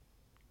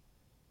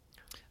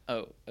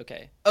 Oh,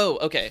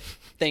 okay.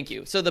 Thank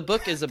you. So the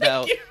book is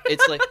about.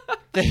 It's like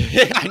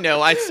I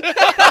know. I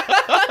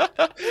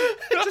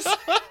just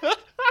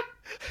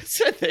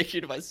said thank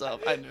you to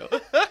myself. I know.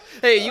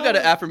 Hey, you got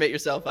to affirmate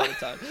yourself all the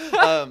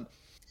time.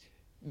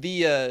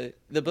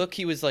 The book,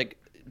 he was like,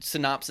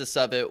 synopsis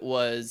of it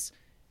was,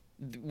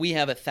 we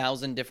have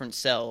 1,000 different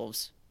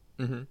selves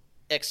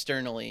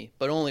externally,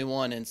 but only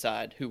one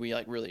inside who we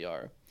like really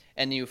are.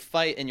 And you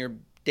fight, and your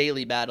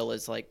daily battle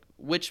is like,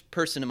 which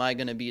person am I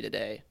going to be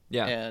today?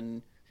 Yeah.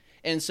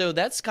 And so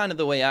that's kind of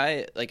the way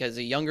I, like, as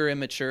a younger,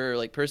 immature,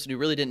 like, person who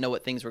really didn't know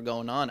what things were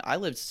going on, I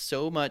lived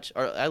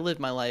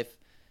my life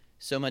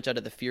so much out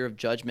of the fear of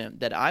judgment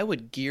that I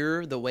would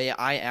gear the way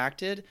I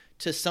acted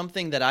to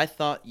something that I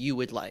thought you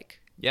would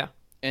like. Yeah.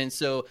 And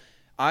so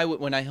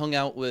when I hung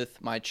out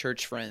with my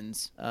church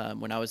friends,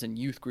 when I was in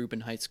youth group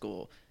in high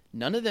school,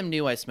 none of them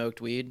knew I smoked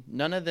weed.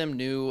 None of them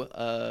knew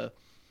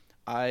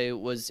I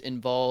was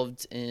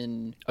involved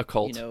in a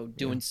cult,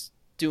 doing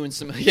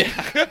some,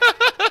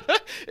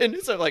 and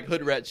it's like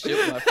hood rat shit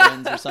with my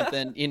friends or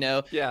something,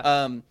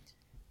 Yeah.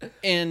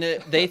 And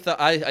they thought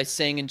I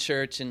sang in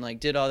church and like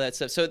did all that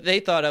stuff. So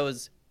they thought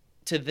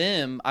to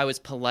them, I was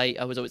polite.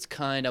 I was always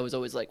kind. I was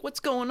always like,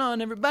 what's going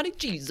on, everybody?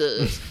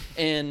 Jesus.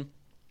 And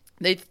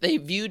they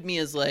viewed me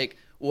as like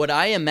what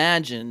I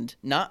imagined,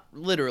 not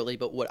literally,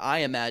 but what I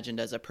imagined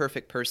as a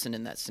perfect person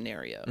in that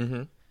scenario.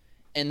 Mm-hmm.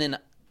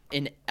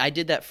 And I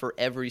did that for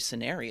every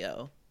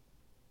scenario.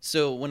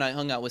 So when I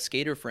hung out with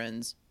skater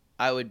friends,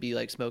 I would be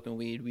like smoking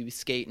weed, we'd be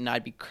skating,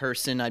 I'd be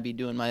cursing, I'd be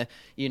doing my,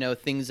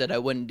 things that I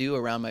wouldn't do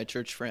around my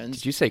church friends.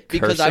 Did you say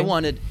cursing? Because I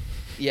wanted,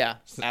 yeah,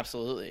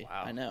 absolutely.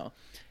 Wow. I know.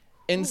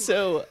 And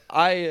so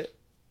I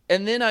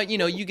And then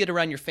you get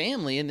around your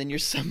family, and then you're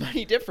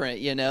somebody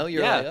different. You're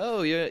Yeah. like,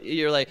 oh,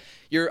 you're like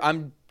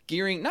I'm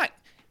gearing not.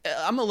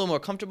 I'm a little more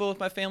comfortable with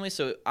my family,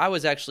 so I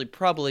was actually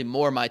probably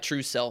more my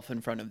true self in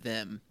front of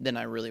them than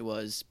I really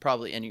was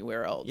probably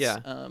anywhere else. Yeah.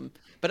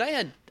 But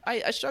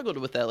I struggled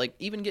with that. Like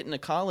even getting to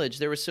college,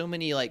 there were so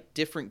many like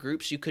different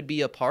groups you could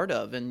be a part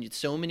of, and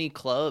so many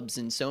clubs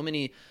and so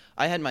many.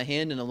 I had my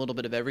hand in a little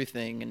bit of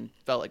everything, and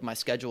felt like my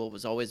schedule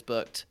was always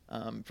booked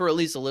for at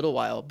least a little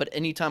while. But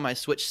anytime I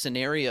switched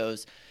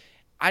scenarios,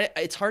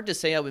 it's hard to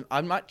say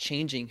I'm not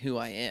changing who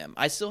I am.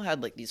 I still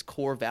had like these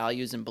core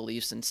values and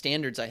beliefs and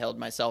standards I held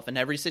myself in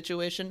every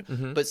situation.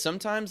 Mm-hmm. But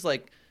sometimes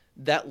like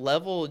that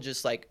level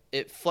just like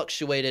it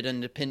fluctuated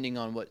and depending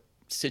on what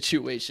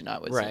situation I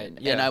was in.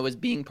 Yeah. And I was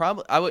being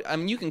I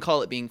mean, you can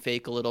call it being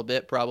fake a little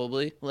bit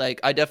probably. Like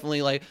I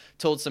definitely like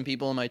told some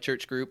people in my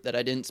church group that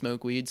I didn't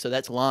smoke weed. So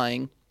that's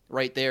lying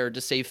right there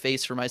to save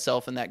face for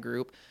myself in that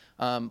group.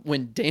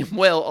 When damn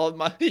well all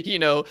my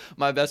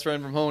my best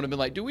friend from home had been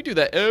like, do we do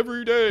that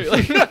every day?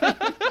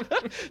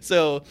 Like,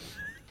 so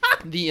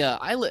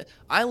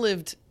I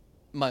lived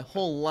my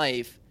whole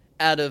life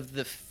out of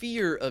the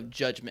fear of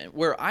judgment,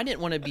 where I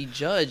didn't want to be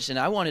judged and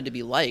I wanted to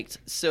be liked.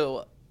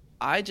 So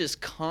I just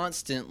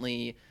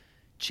constantly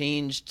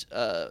changed,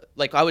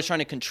 like I was trying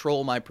to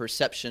control my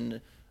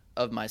perception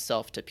of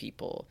myself to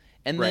people.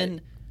 And then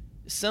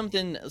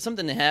something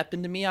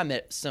happened to me. I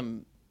met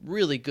some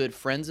really good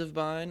friends of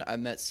mine. I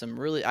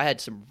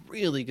had some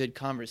really good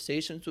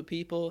conversations with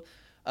people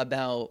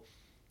about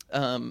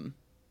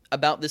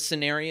this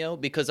scenario,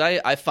 because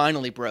I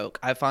finally broke.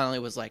 I finally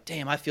was like,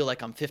 damn, I feel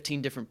like I'm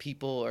 15 different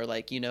people, or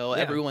like,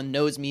 everyone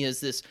knows me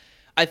as this.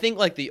 I think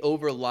like the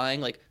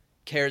overlying like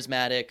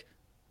charismatic,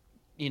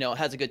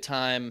 has a good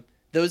time.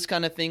 Those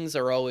kind of things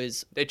are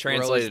always they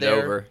translated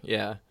over.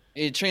 Yeah.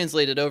 It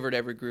translated over to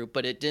every group,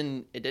 but it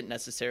didn't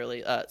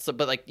necessarily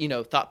but like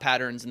thought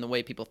patterns and the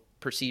way people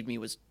perceived me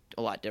was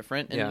a lot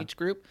different in each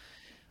group.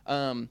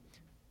 And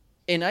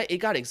it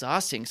got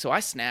exhausting, so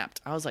I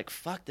snapped. I was like,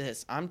 fuck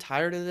this, I'm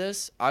tired of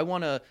this. I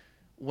want to,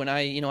 when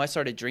I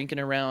started drinking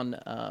around,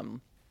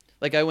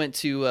 like I went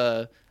to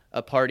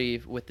a party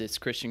with this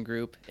Christian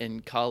group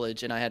in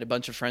college, and I had a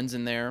bunch of friends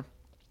in there,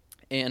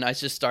 and I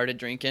just started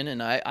drinking,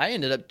 and I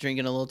ended up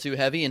drinking a little too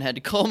heavy and had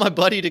to call my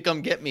buddy to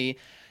come get me.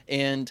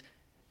 And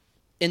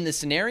in the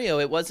scenario,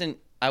 it wasn't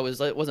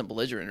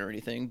belligerent or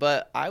anything,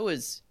 but I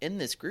was in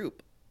this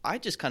group. I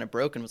just kind of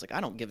broke and was like,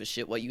 I don't give a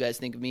shit what you guys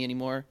think of me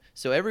anymore.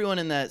 So everyone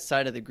in that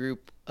side of the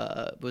group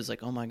was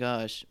like, oh my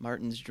gosh,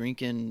 Martin's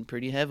drinking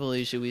pretty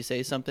heavily. Should we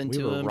say something to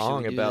him? We were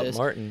wrong about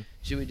Martin.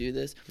 Should we do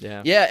this?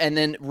 Yeah. Yeah, and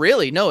then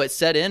really, no, it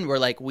set in where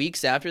like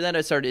weeks after that,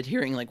 I started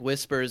hearing like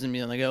whispers and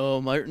being like,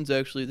 oh, Martin's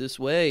actually this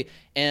way.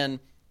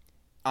 And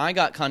I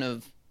got kind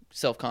of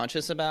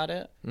self-conscious about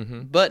it.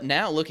 Mm-hmm. But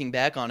now looking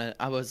back on it,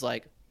 I was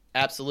like,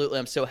 absolutely,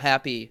 I'm so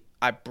happy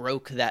I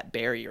broke that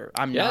barrier.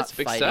 I'm not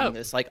fighting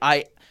this. Like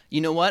you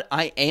know what?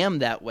 I am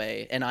that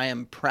way, and I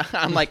am proud.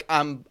 I'm like,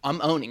 I'm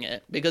owning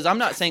it, because I'm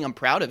not saying I'm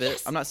proud of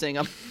it. I'm not saying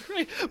I'm,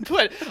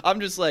 but I'm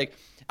just like,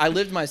 I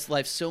lived my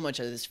life so much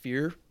out of this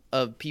fear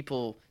of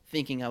people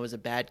thinking I was a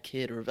bad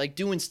kid, or like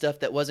doing stuff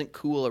that wasn't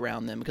cool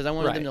around them, because I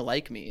wanted them to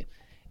like me.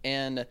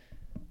 And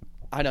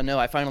I don't know.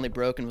 I finally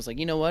broke and was like,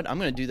 you know what? I'm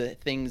going to do the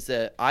things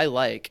that I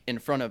like in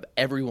front of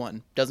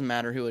everyone. Doesn't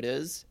matter who it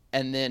is.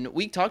 And then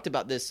we talked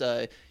about this,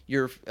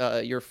 your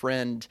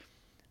friend,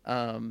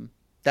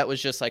 that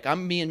was just like,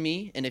 I'm being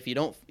me, and if you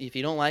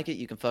don't like it,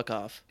 you can fuck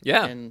off.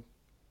 Yeah. And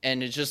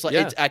it's just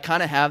like, I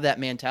kind of have that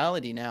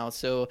mentality now.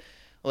 So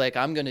like,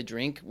 I'm going to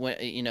drink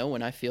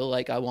when I feel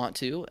like I want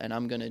to, and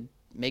I'm going to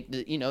make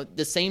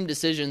the same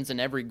decisions in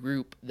every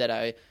group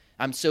that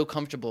I'm so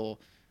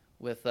comfortable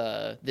with.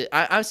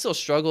 I still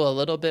struggle a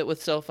little bit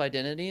with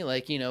self-identity,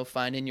 like,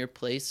 finding your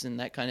place and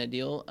that kind of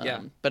deal.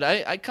 But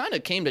I kind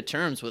of came to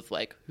terms with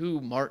like who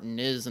Martin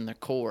is in the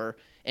core,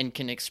 and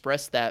can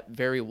express that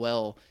very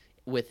well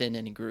within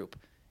any group.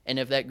 And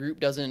if that group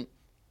doesn't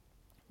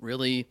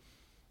really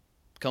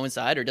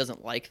coincide or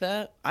doesn't like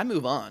that, I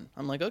move on.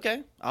 I'm like,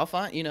 okay, I'll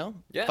find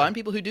find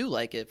people who do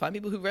like it, find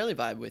people who really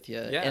vibe with you.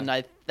 Yeah. And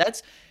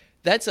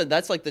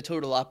that's like the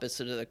total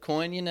opposite of the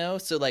coin.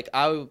 So like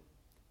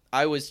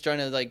I was trying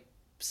to like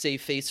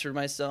save face for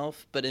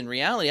myself, but in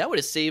reality I would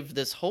have saved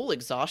this whole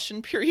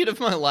exhaustion period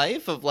of my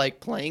life of like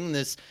playing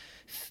this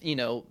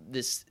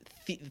this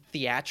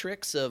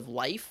theatrics of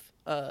life.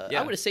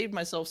 I would have saved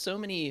myself so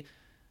many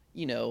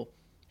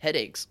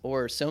headaches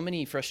or so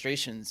many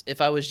frustrations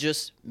if I was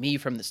just me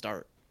from the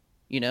start.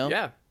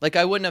 Like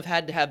I wouldn't have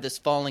had to have this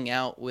falling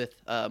out with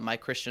my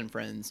Christian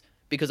friends,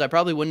 because I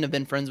probably wouldn't have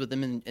been friends with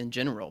them in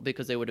general,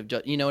 because they would have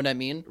just, you know what I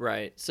mean?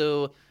 Right.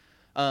 So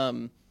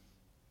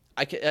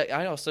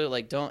I also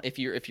like don't, if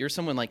you're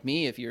someone like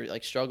me, if you're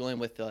like struggling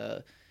with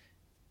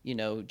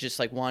just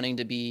like wanting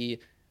to be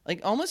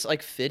like almost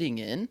like fitting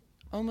in,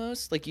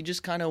 almost like you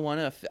just kind of want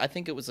to, I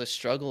think it was a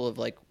struggle of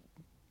like,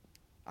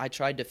 I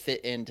tried to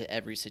fit into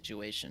every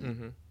situation.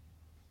 Mm-hmm.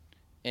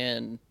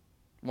 And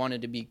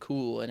wanted to be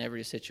cool in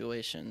every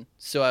situation.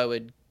 So I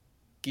would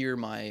gear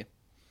my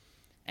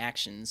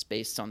actions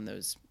based on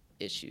those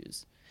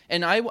issues.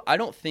 And I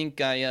don't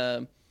think I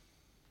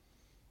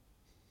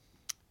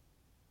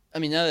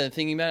mean, now that I'm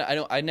thinking about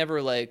it, I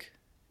never like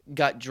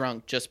got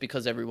drunk just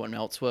because everyone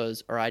else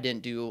was, or I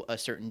didn't do a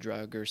certain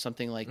drug or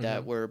something like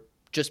that, where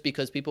just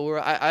because people were,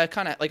 I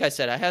kind of, like I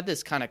said, I had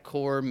this kind of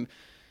core,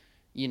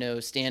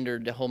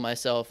 standard to hold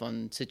myself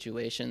on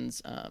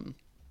situations,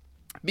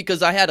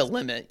 because I had a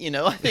limit,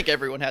 I think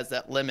everyone has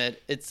that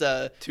limit. It's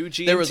 2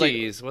 G's. There was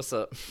like, what's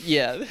up?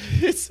 Yeah.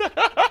 It's,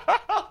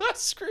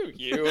 screw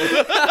you.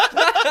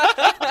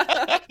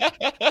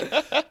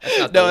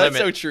 No, that's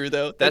so true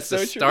though. That's so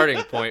the true.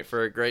 starting point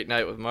for a great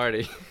night with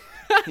Marty.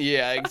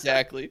 Yeah,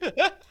 exactly.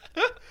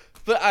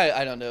 But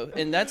I don't know.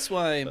 And that's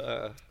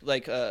why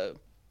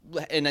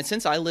and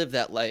since I live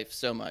that life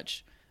so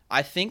much,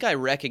 I think I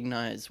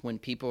recognize when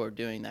people are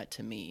doing that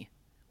to me,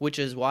 which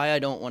is why I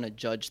don't want to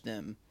judge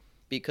them,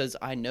 because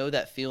I know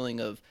that feeling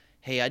of,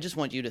 hey, I just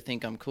want you to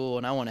think I'm cool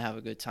and I want to have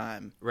a good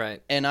time.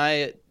 Right. And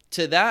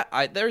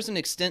there's an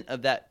extent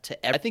of that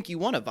I think you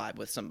want to vibe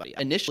with somebody.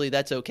 Initially,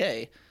 that's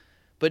okay.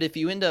 But if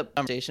you end up in a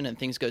conversation and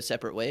things go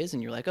separate ways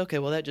and you're like, okay,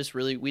 well, we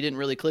didn't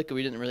really click, or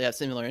we didn't really have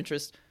similar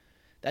interests,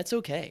 that's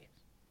okay.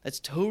 That's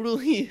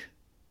totally,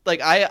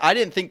 like, I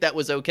didn't think that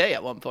was okay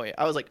at one point.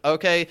 I was like,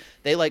 okay,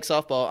 they like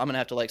softball, I'm going to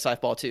have to like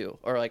softball too.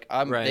 Or like,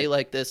 they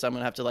like this, I'm going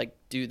to have to like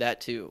do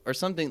that too. Or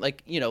something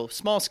like,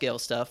 small scale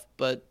stuff,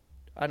 but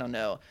I don't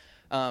know.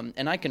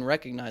 And I can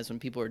recognize when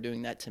people are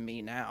doing that to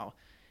me now.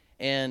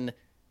 And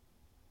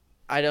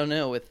I don't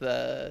know,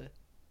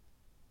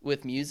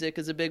 with music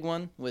is a big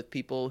one, with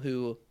people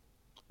who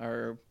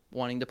are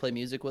wanting to play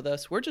music with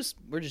us. We're just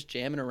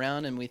jamming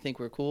around and we think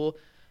we're cool.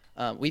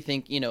 We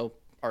think,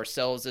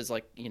 ourselves as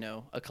like,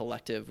 a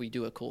collective, we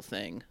do a cool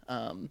thing.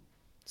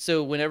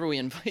 So whenever we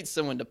invite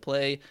someone to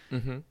play,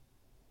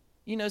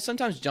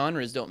 sometimes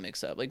genres don't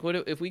mix up. Like what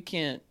if we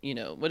can't,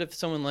 what if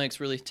someone likes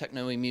really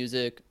techno-y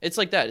music? It's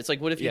like that. It's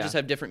like, what if you just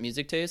have different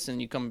music tastes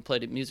and you come and play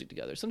music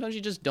together? Sometimes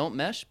you just don't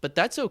mesh, but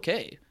that's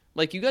okay.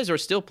 Like, you guys are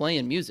still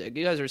playing music.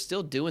 You guys are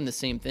still doing the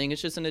same thing.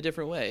 It's just in a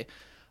different way.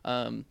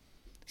 Sorry, I'm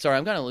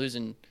kind of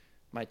losing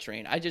my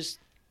train. I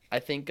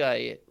think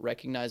I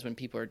recognize when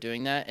people are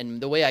doing that. And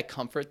the way I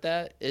comfort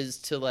that is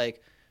to,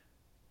 like,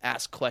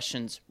 ask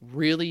questions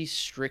really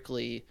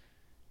strictly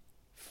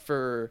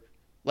for,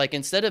 like,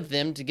 instead of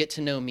them to get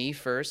to know me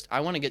first, I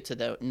want to get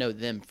to know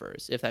them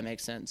first, if that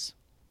makes sense.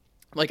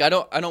 Like, I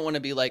don't want to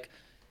be like,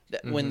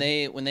 when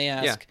they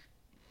ask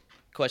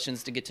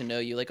questions to get to know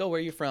you, like, oh, where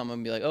are you from?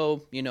 I'm gonna be like,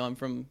 oh,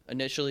 I'm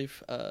initially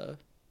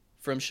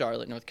from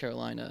Charlotte, North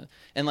Carolina,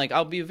 and like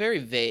I'll be very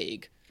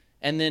vague,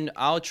 and then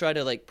I'll try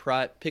to like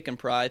pick and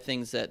pry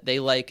things that they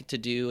like to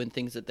do and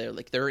things that they're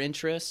like their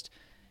interest,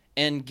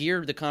 and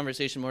gear the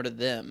conversation more to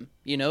them,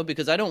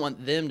 because I don't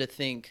want them to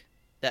think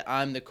that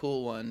I'm the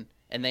cool one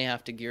and they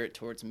have to gear it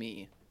towards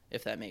me,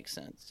 if that makes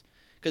sense,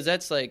 because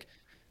that's like,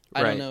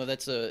 I don't know.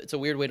 It's a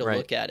weird way to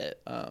look at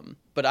it.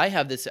 But I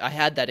had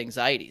that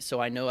anxiety, so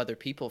I know other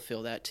people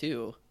feel that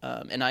too.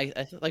 And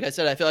I like I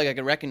said, I feel like I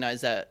can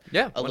recognize that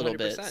a little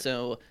bit.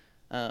 So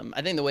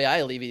I think the way I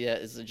alleviate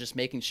that is just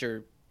making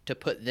sure to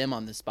put them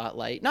on the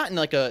spotlight, not in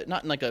like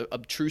a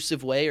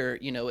obtrusive way, or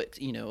don't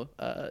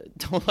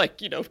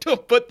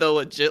put the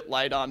legit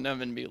light on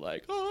them and be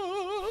like,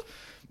 oh.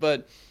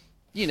 But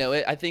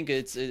I think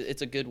it's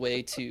a good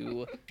way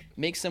to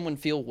make someone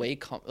feel way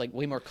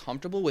more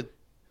comfortable with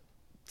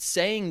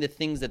saying the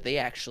things that they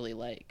actually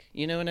like.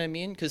 You know what I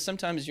mean? Because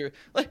sometimes you're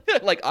like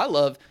I'm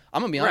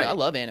gonna be honest, I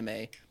love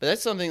anime, but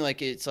that's something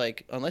like, it's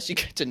like, unless you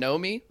get to know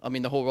me, I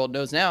mean, the whole world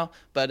knows now,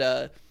 but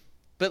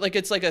like,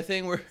 it's like a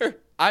thing where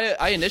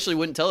I initially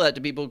wouldn't tell that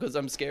to people because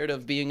I'm scared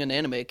of being an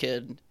anime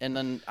kid, and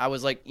then I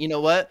was like, you know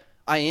what,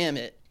 I am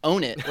it,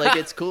 own it, like,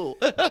 it's cool.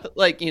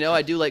 Like,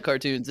 I do like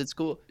cartoons, it's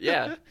cool.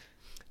 Yeah,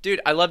 dude,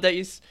 I love that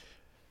you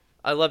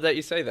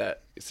say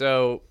that.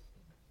 So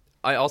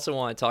I also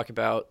want to talk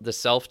about the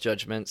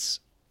self-judgments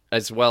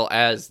as well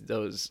as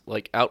those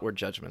like outward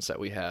judgments that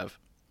we have,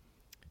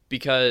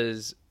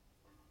 because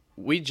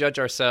we judge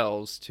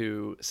ourselves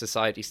to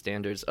society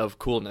standards of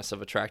coolness,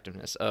 of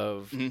attractiveness,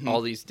 of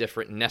all these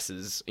different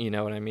nesses, you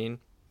know what I mean?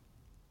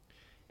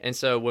 And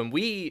so when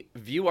we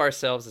view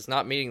ourselves as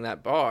not meeting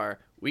that bar,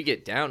 we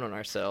get down on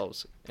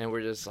ourselves and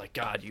we're just like,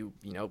 God,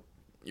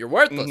 you're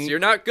worthless. You're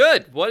not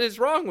good. What is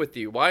wrong with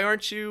you? Why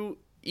aren't you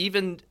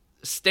even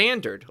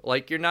standard?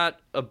 Like, you're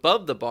not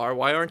above the bar.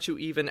 Why aren't you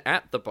even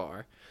at the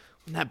bar?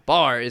 And that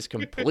bar is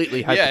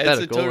completely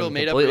hypothetical, it's a total and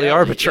completely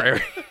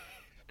arbitrary. Yeah.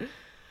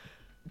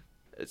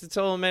 It's a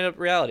total made up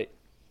reality.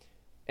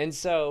 And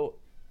so,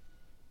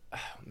 oh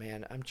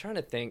man, I'm trying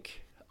to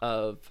think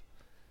of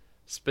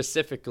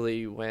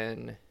specifically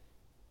when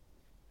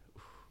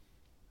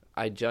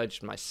I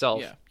judged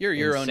myself. Yeah, you're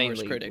your own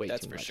worst critic,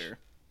 that's for sure.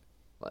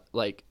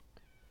 Like,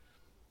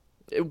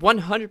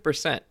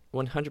 100%.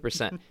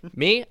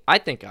 Me, I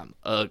think I'm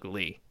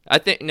ugly. I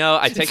take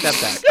that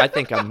back. I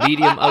think I'm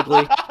medium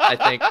ugly. I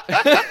think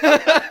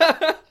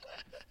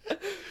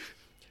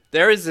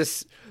there was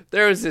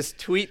this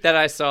tweet that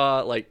I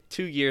saw like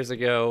 2 years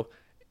ago,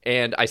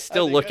 and I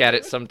still look at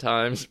it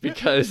sometimes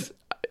because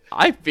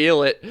I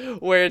feel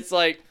it where it's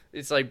like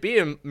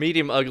being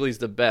medium ugly is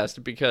the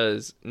best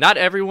because not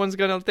everyone's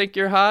going to think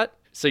you're hot.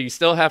 So you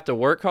still have to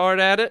work hard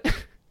at it.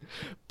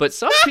 But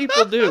some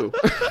people do.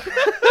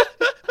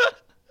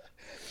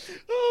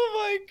 Oh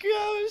my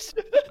gosh.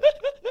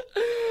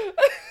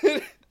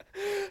 And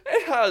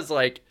I was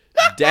like,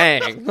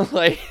 dang.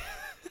 Like,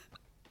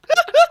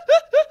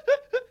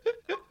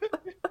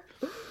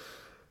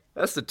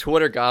 that's the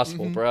Twitter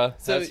gospel, bruh.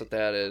 So, that's what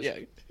that is. Yeah.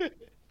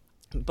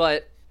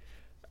 But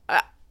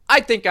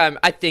I think I'm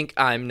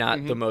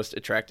not the most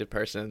attractive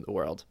person in the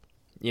world,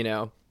 you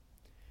know?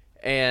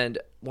 And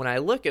when I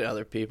look at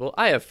other people,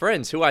 I have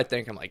friends who I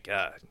think I'm like,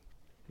 God,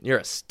 you're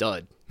a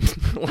stud.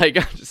 Like,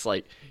 I'm just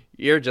like,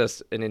 you're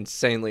just an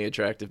insanely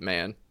attractive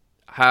man.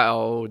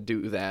 How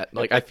do that?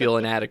 Like, I feel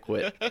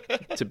inadequate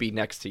to be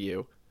next to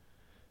you.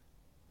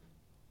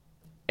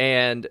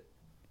 And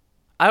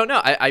I don't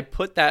know. I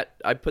put that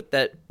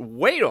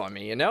weight on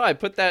me, you know? I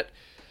put that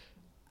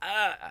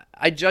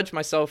I judge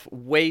myself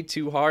way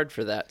too hard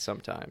for that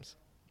sometimes.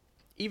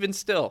 Even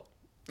still,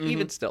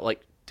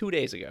 like 2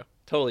 days ago,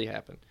 totally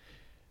happened.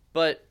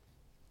 But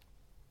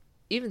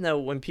even though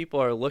when people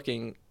are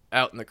looking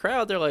out in the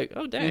crowd, they're like,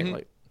 "Oh, dang!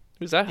 Like,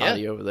 who's that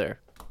hottie over there?"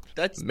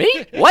 That's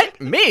me. What?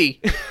 Me?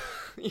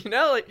 You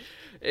know, like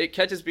it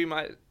catches me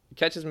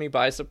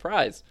by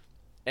surprise,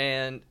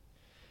 and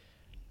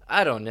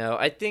I don't know.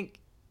 I think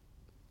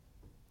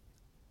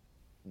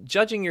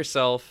judging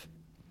yourself,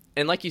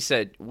 and like you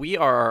said, we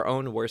are our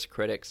own worst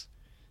critics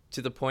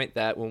to the point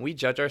that when we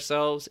judge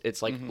ourselves,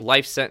 it's like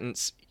life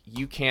sentence.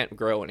 You can't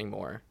grow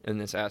anymore in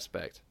this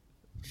aspect.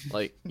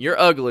 Like, you're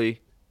ugly,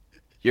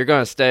 you're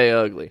going to stay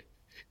ugly.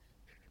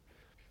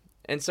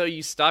 And so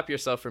you stop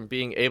yourself from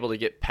being able to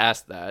get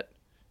past that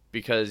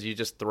because you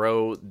just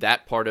throw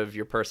that part of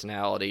your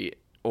personality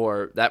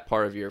or that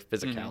part of your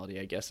physicality,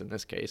 I guess in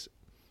this case,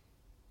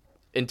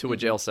 into a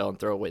jail cell and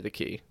throw away the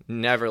key,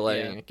 never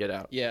letting it get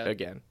out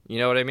again. You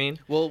know what I mean?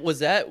 Well, was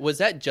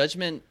that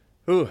judgment?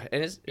 Ooh,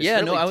 and it's yeah,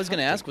 really no, I was going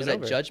to tough ask, was get that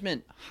over.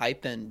 judgment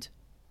heightened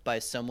by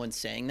someone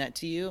saying that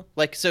to you?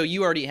 Like, so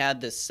you already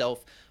had this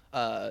self,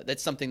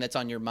 that's something that's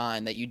on your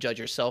mind, that you judge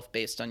yourself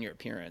based on your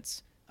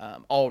appearance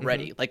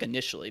already, like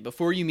initially.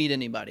 Before you meet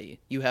anybody,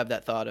 you have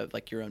that thought of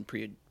like your own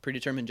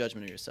predetermined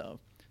judgment of yourself.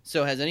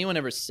 So has anyone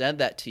ever said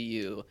that to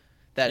you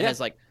that has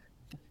like,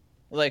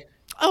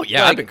 oh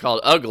yeah, like, I've been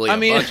called ugly a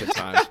bunch of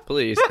times,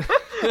 please.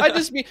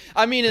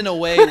 I mean in a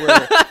way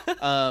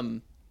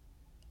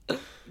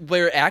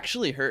where it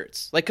actually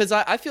hurts. Like, cause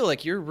I feel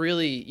like you're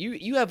really,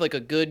 you have like a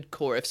good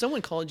core. If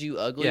someone called you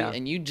ugly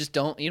and you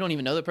don't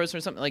even know the person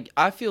or something, like,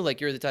 I feel like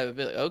you're the type of,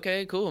 like,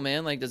 okay, cool,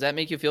 man. Like, does that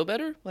make you feel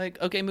better?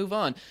 Like, okay, move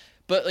on.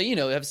 But the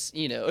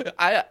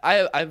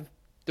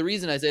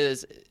reason I say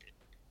this,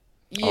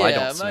 I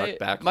don't snark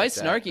back my like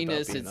that snarkiness, about being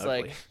it's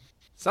ugly. like,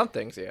 Some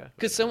things, yeah.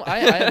 because I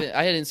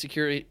had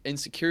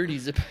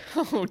insecurities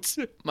about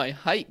my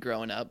height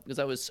growing up because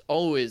I was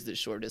always the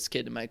shortest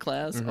kid in my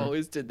class.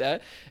 Always did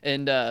that,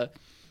 and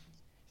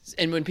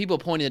when people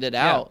pointed it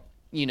out,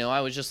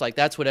 I was just like,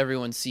 that's what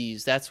everyone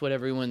sees. That's what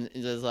everyone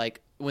is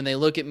like. When they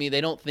look at me,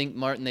 they don't think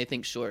Martin. They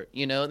think short.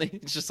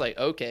 It's just like,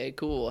 okay,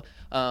 cool.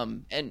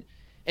 And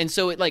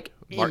so it like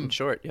Martin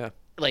Short, yeah.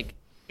 Like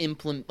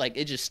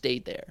it just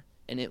stayed there.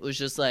 And it was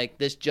just like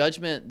this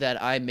judgment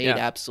that I made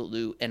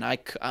absolute, and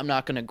I'm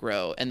not going to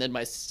grow. And then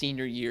my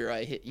senior year,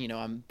 I hit,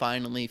 I'm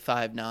finally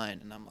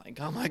 5'9", and I'm like,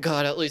 oh my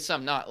God, at least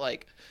I'm not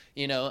like,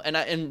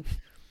 that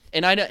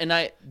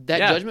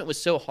judgment was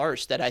so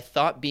harsh that I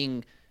thought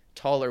being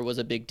taller was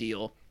a big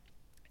deal.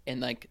 And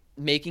like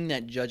making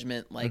that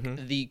judgment, like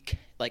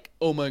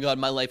oh my God,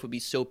 my life would be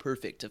so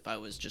perfect if I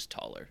was just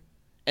taller.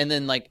 And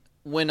then like,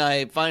 when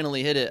I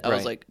finally hit it, I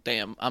was like,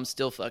 damn, I'm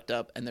still fucked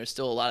up, and there's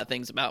still a lot of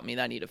things about me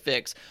that I need to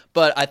fix.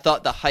 But I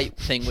thought the height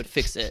thing would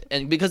fix it.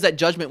 And because that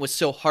judgment was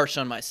so harsh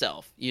on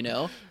myself,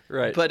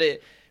 Right. But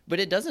it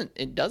doesn't.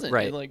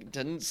 Right. It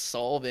doesn't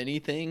solve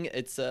anything.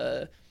 It's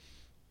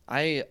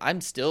I'm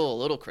still a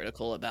little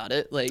critical about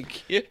it.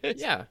 Like,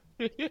 yeah.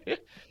 And,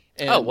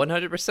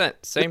 100%.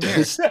 Same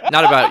here.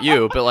 Not about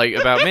you, but like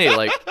about me.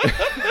 Like,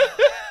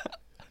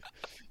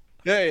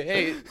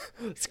 hey,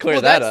 let's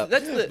clear that up.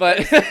 That's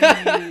but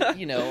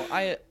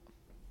I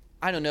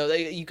don't know.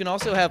 You can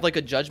also have like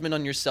a judgment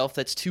on yourself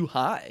that's too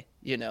high.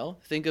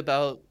 Think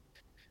about.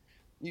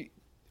 You're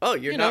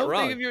not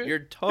wrong. You're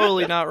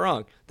totally not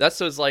wrong. That's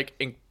those like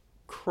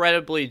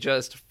incredibly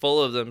just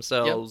full of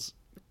themselves,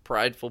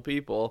 prideful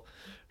people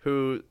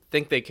who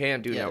think they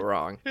can do no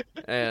wrong.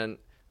 And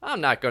I'm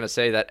not going to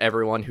say that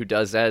everyone who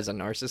does that is a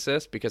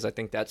narcissist, because I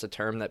think that's a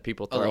term that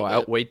people throw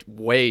out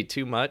way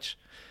too much.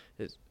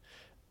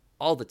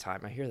 All the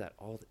time. I hear that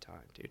all the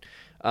time, dude.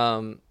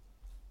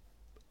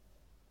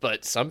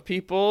 But some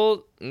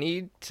people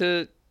need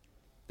to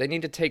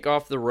take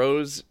off the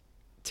rose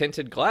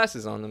tinted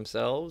glasses on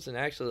themselves and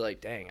actually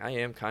like, dang, I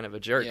am kind of a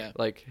jerk. Yeah.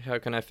 Like, how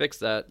can I fix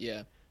that?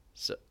 Yeah.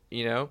 So,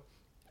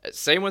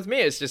 same with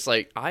me. It's just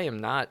like, I am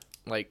not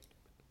like,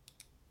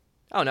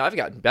 I don't know. I've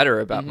gotten better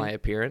about my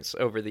appearance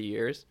over the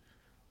years.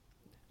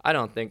 I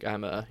don't think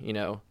I'm a,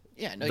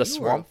 Yeah, no, the you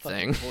swamp were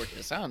thing. fucking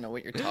gorgeous. I don't know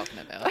what you're talking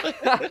about.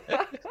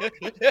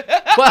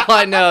 Well,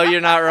 I know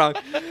you're not wrong.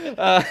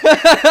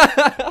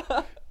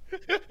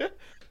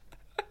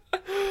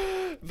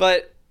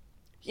 But,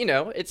 you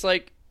know, it's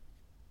like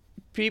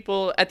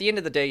people, at the end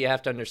of the day, you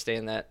have to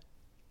understand that,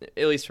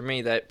 at least for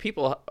me, that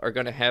people are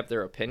going to have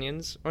their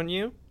opinions on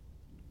you,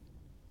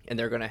 and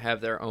they're going to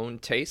have their own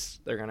tastes.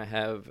 They're going to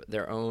have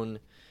their own,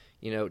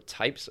 you know,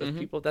 types of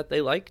people that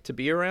they like to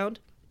be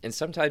around. And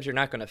sometimes you're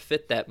not going to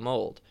fit that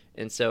mold.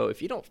 And so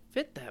if you don't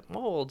fit that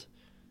mold,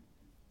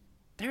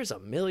 there's a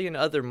million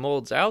other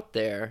molds out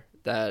there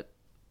that,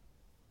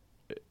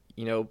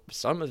 you know,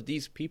 some of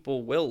these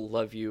people will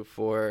love you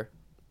for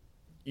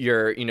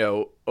your, you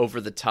know,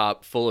 over the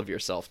top, full of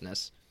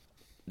yourselfness.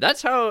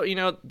 That's how, you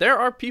know, there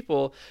are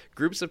people,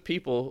 groups of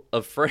people,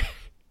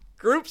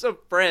 groups of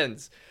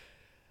friends.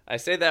 I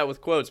say that with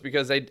quotes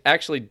because they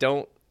actually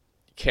don't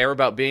care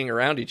about being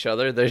around each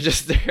other. They're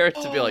just there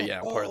to be like, yeah,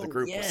 I'm part of the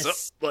group. Yes.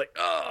 What's up? Like,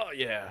 oh,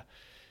 yeah.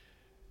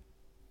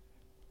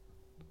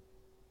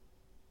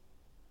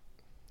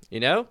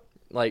 You know?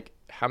 Like,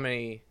 how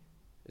many...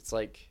 It's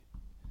like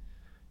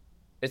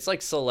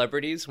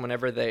celebrities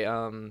whenever they,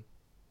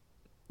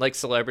 like,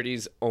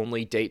 celebrities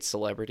only date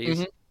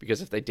celebrities.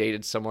 Because if they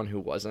dated someone who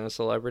wasn't a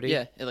celebrity...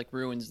 Yeah, it, like,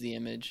 ruins the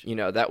image. You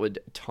know, that would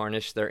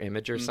tarnish their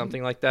image or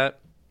something like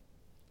that.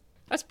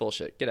 That's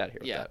bullshit. Get out of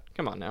here with that.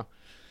 Come on now.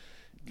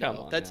 Come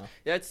on that's now.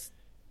 that's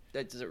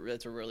a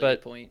really But-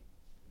 good point.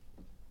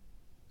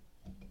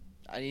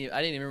 I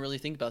didn't even really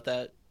think about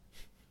that.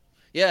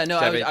 Yeah, no,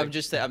 I'm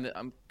just saying.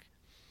 I'm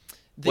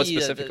What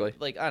specifically?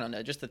 like, I don't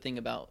know, just the thing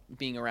about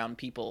being around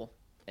people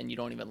and you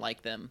don't even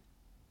like them.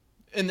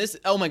 And this,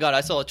 oh my God,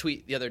 I saw a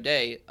tweet the other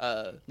day.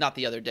 Not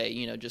the other day,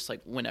 you know, just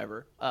like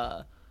whenever.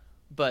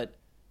 But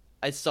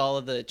I saw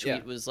the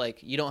tweet was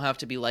like, you don't have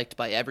to be liked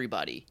by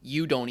everybody.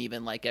 You don't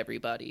even like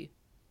everybody.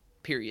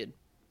 Period.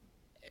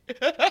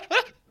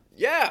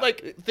 Yeah.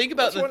 Like, think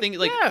about the thing,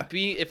 like, yeah.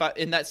 being, if I,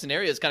 in that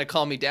scenario, it's kind of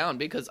calmed me down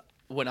because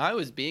when I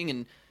was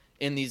being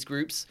in these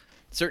groups,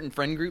 certain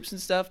friend groups and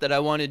stuff that I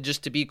wanted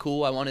just to be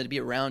cool, I wanted to be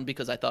around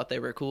because I thought they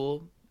were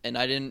cool, and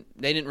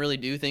they didn't really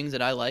do things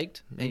that I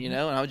liked, and, you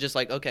know, and I was just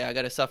like, okay, I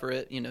got to suffer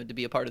it, you know, to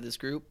be a part of this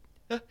group.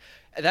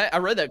 And I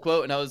read that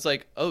quote and I was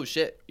like, oh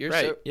shit, you're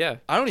Right, so, yeah.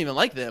 I don't even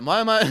like them. Why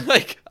am I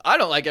like, I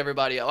don't like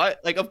everybody.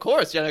 Like, of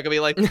course you're not gonna be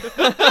like,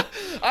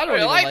 I don't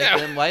even like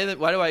them.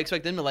 Why do I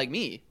expect them to like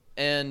me?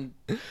 And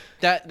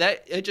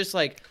that it just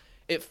like,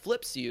 it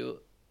flips you.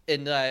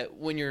 And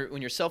when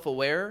you're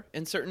self-aware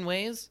in certain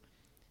ways,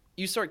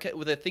 you start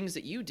with the things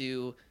that you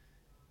do,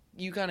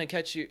 you kind of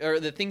catch you, or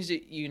the things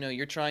that, you know,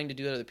 you're trying to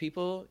do to other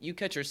people, you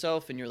catch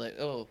yourself and you're like,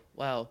 oh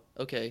wow,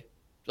 okay.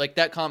 Like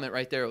that comment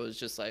right there was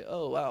just like,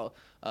 oh wow,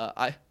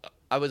 I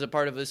was a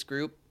part of this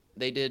group.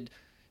 They did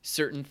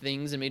certain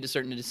things and made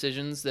certain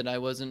decisions that I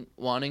wasn't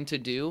wanting to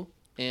do,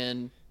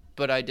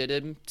 but I did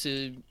them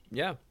to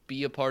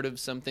be a part of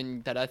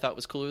something that I thought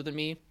was cooler than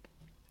me.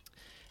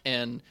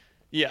 And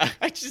yeah,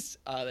 I just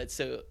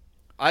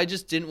I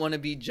just didn't want to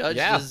be judged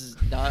as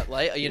not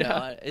like, you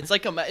know, it's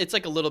like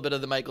a little bit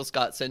of the Michael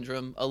Scott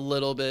syndrome, a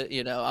little bit,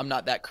 you know, I'm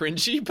not that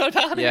cringy about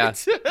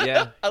it.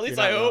 Yeah. At least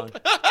I hope.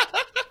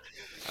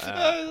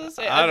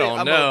 I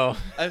don't know.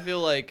 I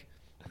feel like,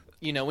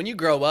 you know, when you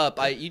grow up,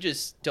 you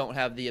just don't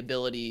have the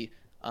ability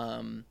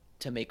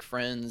to make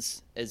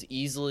friends as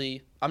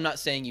easily. I'm not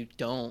saying you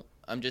don't.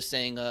 I'm just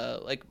saying,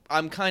 like,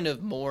 I'm kind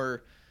of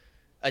more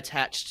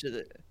attached to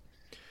the.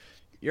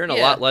 You're in a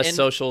lot less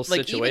social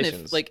like, situations.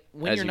 Even if, like,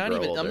 when you're not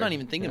even, older. I'm not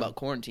even thinking about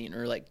quarantine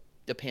or like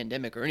the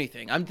pandemic or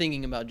anything. I'm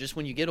thinking about just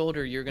when you get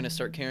older, you're going to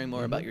start caring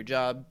more about your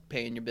job,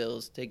 paying your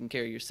bills, taking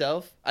care of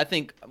yourself. I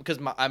think because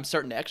I'm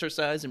starting to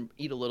exercise and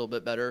eat a little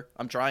bit better.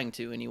 I'm trying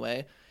to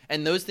anyway.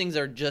 And those things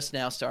are just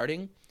now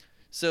starting.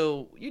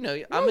 So, you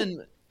know, I'm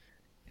in.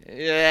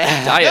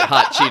 Yeah. Diet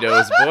hot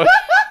Cheetos, boy.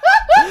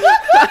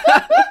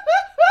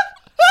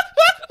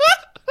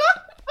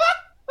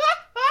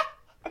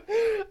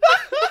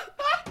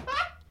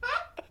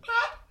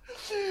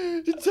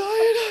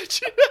 Diet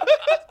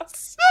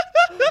Cheetos.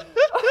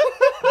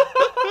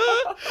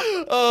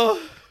 Oh,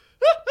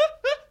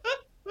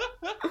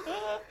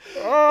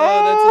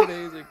 that's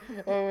amazing.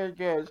 Oh my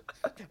gosh.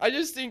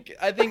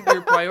 I think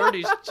your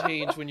priorities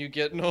change when you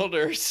get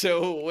older.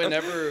 So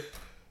whenever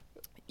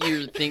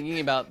you're thinking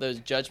about those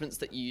judgments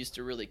that you used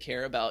to really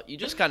care about, you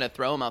just kind of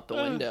throw them out the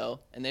window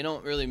and they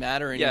don't really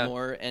matter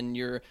anymore. And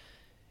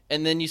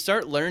then you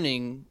start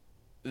learning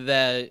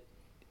that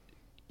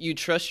you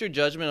trust your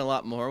judgment a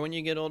lot more when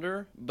you get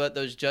older, but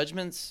those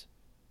judgments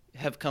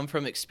have come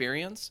from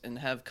experience and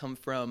have come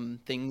from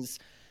things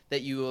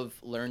that you have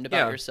learned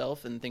about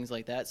yourself and things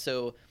like that.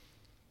 So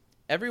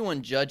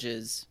everyone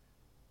judges,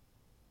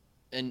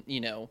 and, you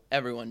know,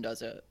 everyone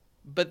does it.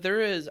 But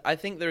I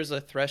think there's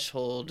a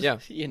threshold,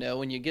 you know,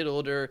 when you get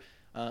older.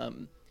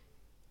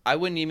 I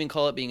wouldn't even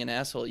call it being an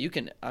asshole.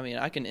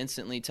 I can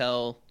instantly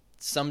tell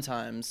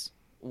sometimes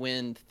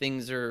when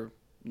things are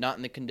not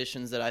in the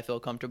conditions that I feel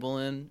comfortable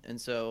in.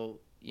 And so,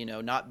 you know,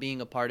 not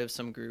being a part of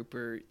some group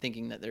or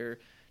thinking that they're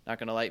not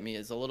gonna like me,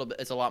 is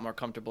it's a lot more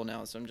comfortable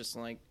now. So I'm just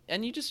like,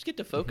 and you just get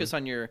to focus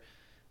on your,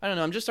 I don't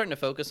know, I'm just starting to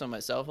focus on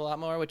myself a lot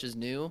more, which is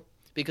new,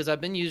 because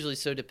I've been usually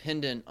so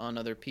dependent on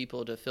other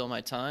people to fill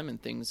my time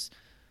and things.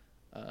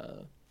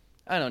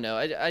 I don't know.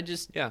 I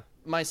just,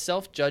 my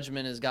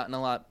self-judgment has gotten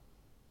a lot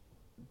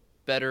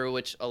better,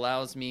 which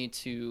allows me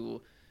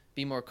to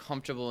be more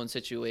comfortable in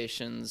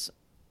situations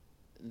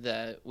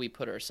that we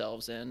put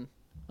ourselves in.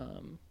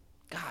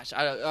 Gosh,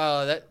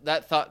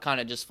 that thought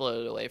kind of just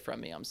floated away from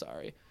me. I'm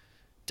sorry.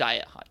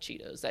 Diet hot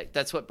Cheetos.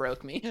 That's what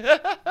broke me.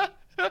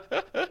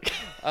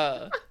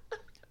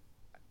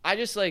 I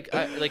just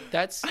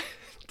that's,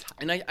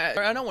 and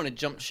I don't want to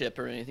jump ship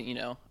or anything, you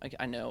know.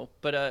 I know,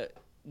 but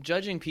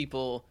judging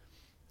people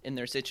in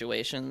their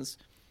situations,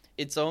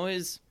 it's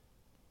always,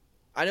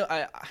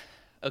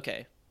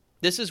 okay,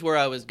 this is where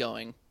I was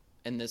going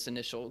in this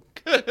initial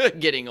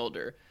getting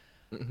older.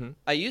 Mm-hmm.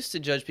 I used to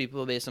judge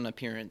people based on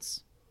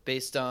appearance,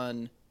 based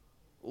on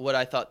what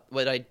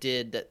they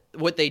did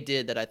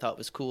that I thought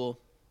was cool,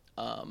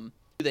 who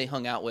they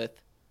hung out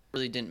with,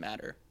 really didn't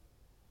matter.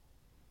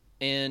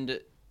 And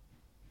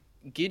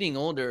getting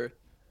older.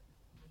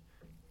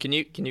 Can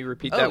you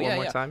repeat that one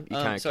more time? You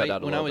kind of cut out a little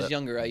bit. When I was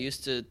younger, I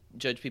used to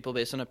judge people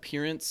based on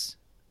appearance.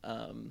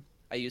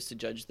 I used to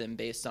judge them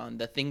based on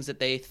the things that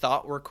they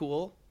thought were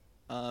cool,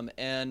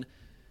 and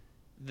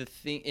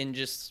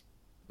just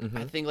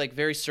I think like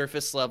very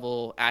surface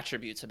level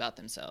attributes about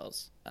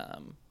themselves.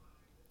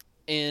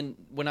 And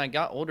when I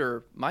got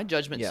older, my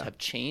judgments have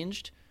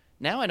changed.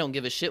 Now I don't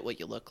give a shit what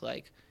you look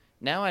like.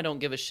 Now I don't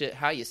give a shit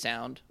how you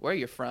sound, where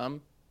you're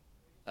from.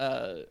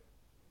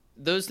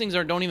 Those things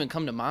don't even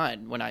come to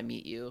mind when I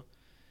meet you.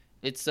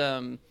 It's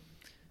I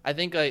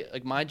think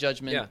my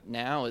judgment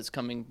now is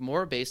coming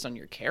more based on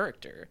your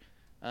character.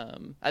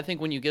 I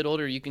think when you get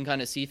older, you can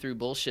kind of see through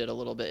bullshit a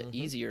little bit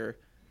easier,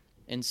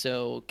 and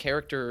so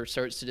character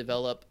starts to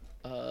develop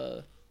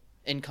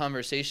in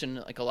conversation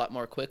like a lot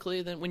more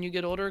quickly than when you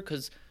get older.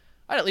 Because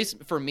at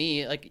least for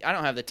me, like I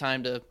don't have the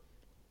time to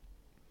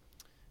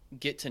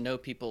get to know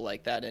people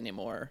like that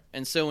anymore.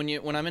 And so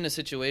when I'm in a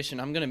situation,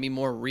 I'm going to be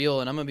more real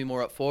and I'm going to be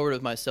more up forward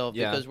with myself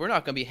because we're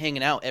not going to be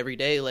hanging out every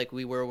day like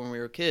we were when we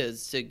were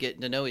kids to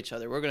get to know each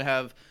other. We're going to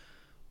have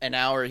an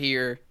hour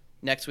here.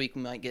 Next week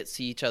we might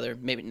see each other.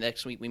 Maybe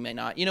next week we may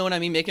not. You know what I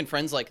mean? Making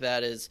friends like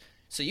that is,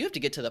 so you have to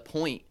get to the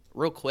point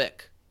real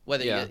quick,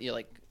 whether you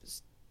like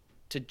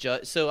to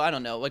judge. So I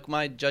don't know, like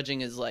my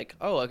judging is like,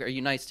 oh, are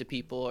you nice to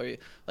people? Or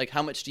like,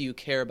 how much do you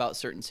care about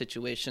certain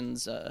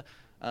situations?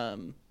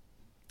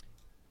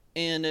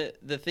 And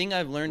the thing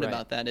I've learned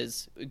about that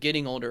is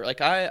getting older.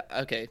 Like I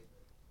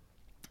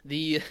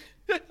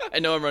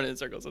know I'm running in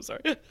circles. I'm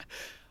sorry.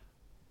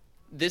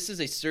 This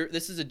is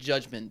a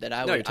judgment that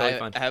I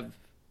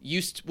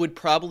would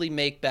probably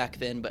make back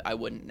then, but I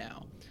wouldn't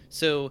now.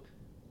 So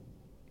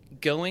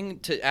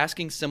going to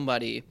asking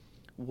somebody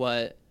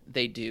what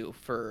they do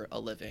for a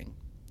living,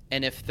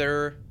 and if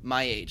they're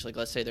my age, like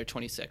let's say they're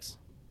 26,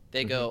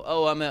 they go,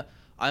 "Oh,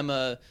 I'm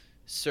a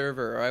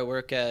server, or I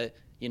work at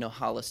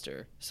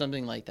Hollister,"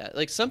 something like that.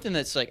 Like something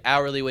that's like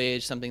hourly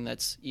wage, something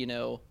that's,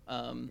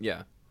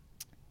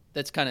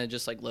 that's kind of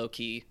just like low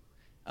key.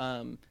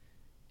 And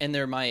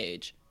they're my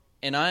age.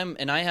 And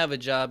I have a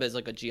job as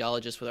like a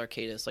geologist with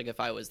Arcadis. Like if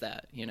I was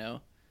that,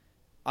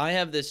 I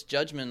have this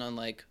judgment on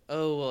like,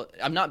 oh, well,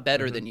 I'm not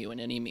better than you in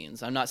any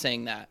means. I'm not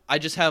saying that. I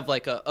just have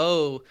like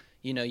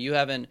you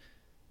haven't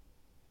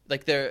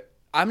like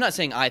I'm not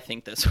saying I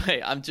think this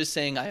way. I'm just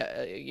saying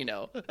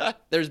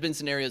there's been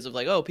scenarios of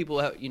like, oh, people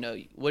have,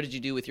 what did you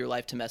do with your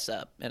life to mess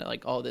up, and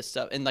like all this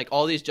stuff and like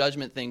all these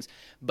judgment things.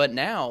 But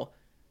now,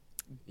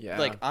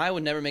 like I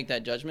would never make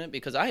that judgment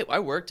because I had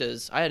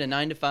a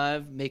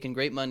 9-to-5 making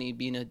great money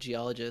being a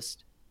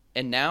geologist,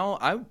 and now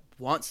I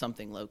want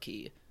something low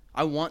key.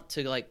 I want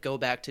to like go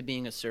back to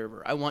being a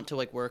server. I want to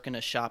like work in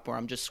a shop where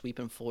I'm just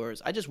sweeping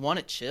floors. I just want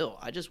to chill.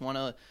 I just want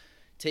to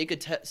take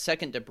a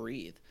second to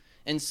breathe.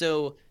 And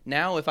so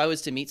now if I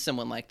was to meet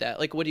someone like that,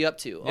 like, what are you up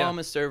to? Yeah. Oh, I'm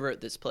a server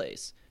at this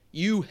place.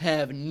 You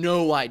have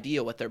no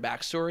idea what their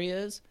backstory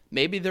is.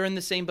 Maybe they're in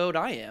the same boat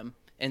I am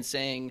and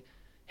saying,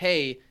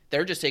 hey,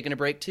 they're just taking a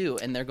break too,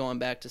 and they're going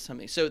back to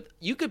something. So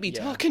you could be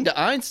talking to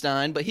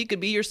Einstein, but he could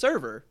be your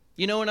server.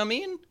 You know what I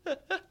mean?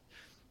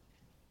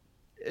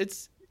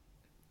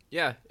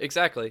 Yeah,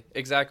 exactly.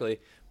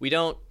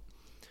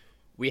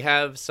 We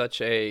have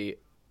such a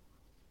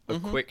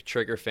quick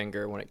trigger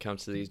finger when it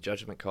comes to these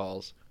judgment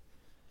calls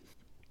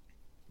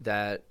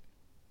that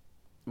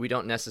we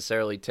don't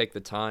necessarily take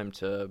the time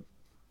to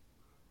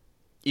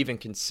even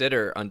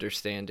consider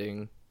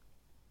understanding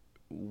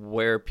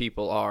where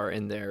people are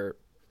in their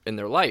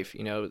life.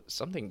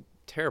 Something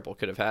terrible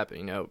could have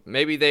happened.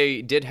 Maybe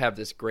they did have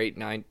this great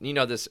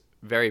this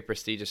very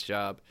prestigious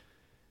job,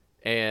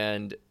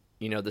 and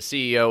the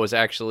CEO was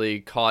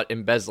actually caught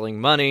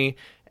embezzling money,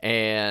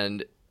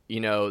 and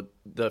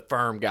the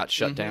firm got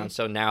shut down,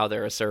 so now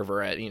they're a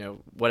server at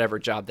whatever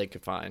job they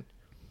could find.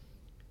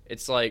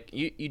 It's like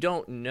you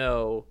don't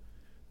know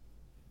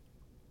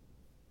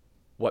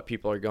what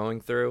people are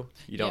going through.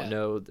 You don't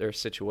know their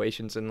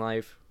situations in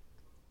life.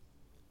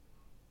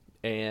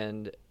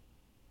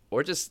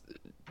 or just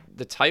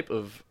the type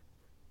of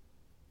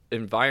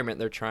environment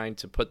they're trying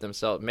to put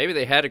themselves. Maybe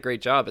they had a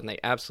great job and they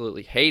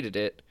absolutely hated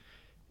it,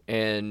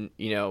 and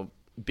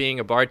being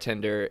a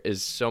bartender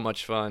is so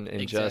much fun,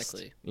 and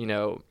just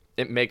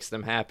it makes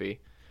them happy.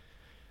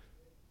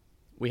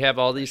 We have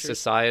all these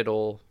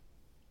societal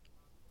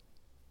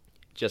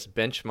just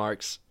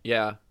benchmarks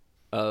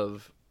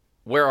of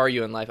where are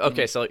you in life.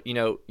 Okay, so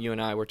you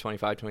and I were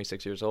 25,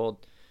 26 years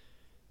old.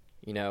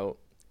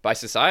 By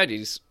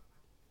society's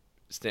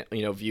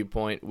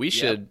viewpoint, we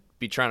should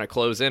be trying to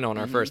close in on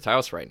our first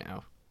house right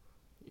now.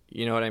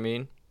 You know what I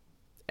mean?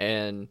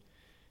 And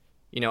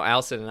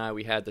Allison and I,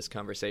 we had this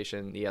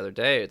conversation the other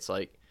day. It's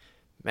like,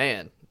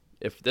 man,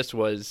 if this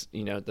was the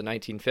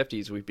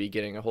 1950s, we'd be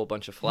getting a whole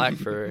bunch of flack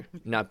for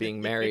not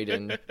being married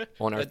and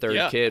on our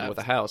third kid with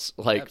a house.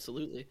 Like,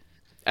 absolutely.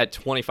 At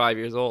 25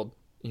 years old,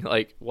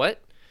 like,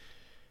 what?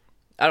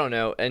 I don't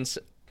know. And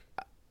so,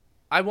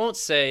 I won't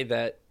say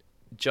that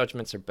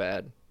judgments are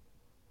bad.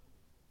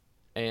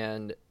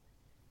 And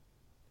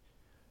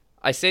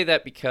I say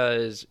that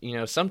because,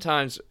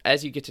 sometimes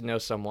as you get to know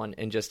someone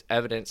and just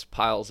evidence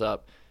piles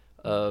up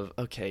of,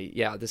 okay,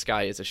 yeah, this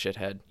guy is a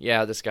shithead.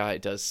 Yeah, this guy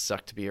does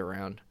suck to be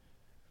around.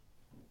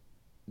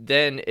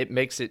 Then it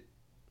makes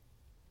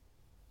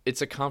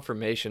it's a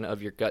confirmation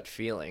of your gut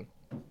feeling.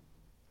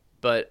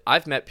 But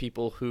I've met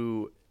people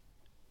who,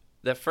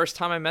 the first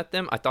time I met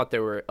them, I thought they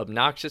were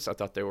obnoxious. I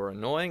thought they were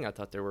annoying. I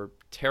thought they were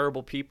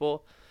terrible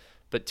people.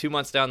 But 2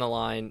 months down the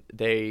line,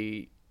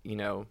 they,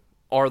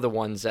 are the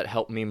ones that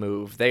help me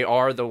move. They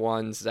are the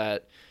ones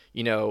that,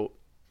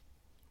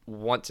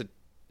 want to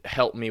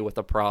help me with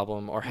a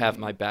problem or have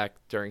my back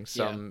during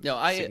some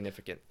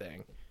significant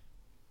thing.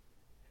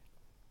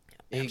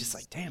 And I'm just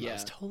like, damn, I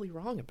was totally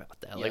wrong about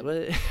that. Like,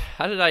 what,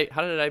 how did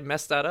I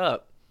mess that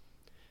up?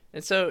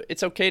 And so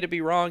it's okay to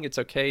be wrong. It's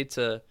okay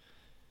to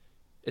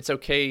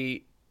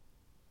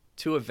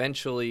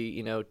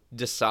eventually,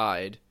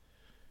 decide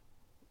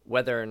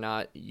whether or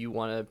not you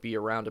want to be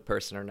around a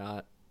person or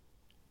not.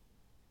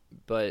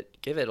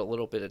 But give it a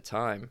little bit of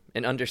time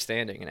and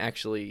understanding, and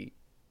actually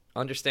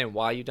understand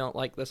why you don't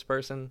like this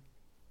person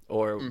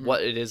or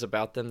what it is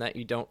about them that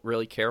you don't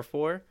really care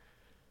for.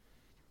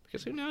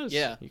 Because who knows?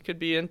 Yeah, you could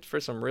be in for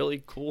some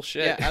really cool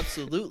shit. Yeah,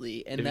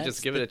 absolutely. And if that's you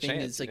just give it a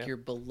chance. Is like you're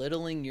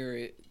belittling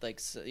the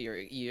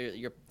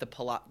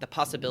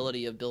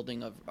possibility of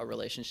building a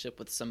relationship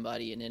with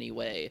somebody in any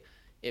way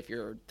if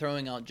you're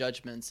throwing out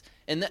judgments.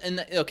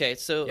 Okay,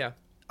 so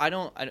I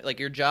don't like,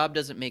 your job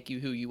doesn't make you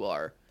who you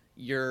are.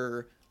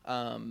 You're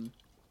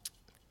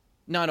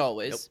not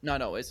always.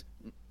 Not always.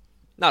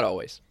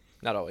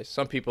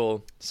 Some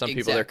people,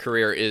 their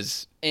career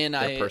is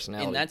their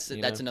personality. And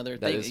that's another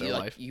thing.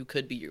 You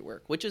could be your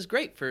work, which is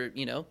great for,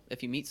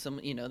 if you meet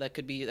someone, that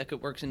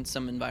could work in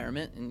some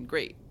environment, and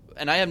great.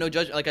 And I have no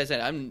judgment. Like I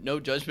said, I'm no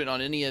judgment on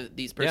any of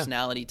these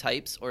personality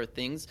types or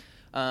things.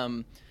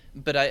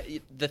 But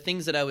the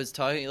things that I was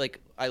talking,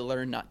 like, I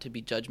learned not to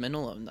be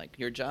judgmental on, like,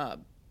 your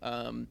job,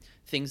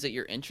 things that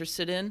you're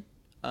interested in,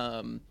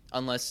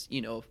 unless,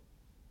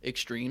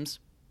 extremes,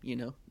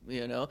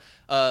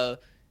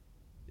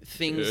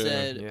 things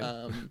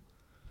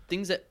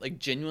that like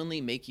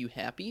genuinely make you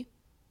happy.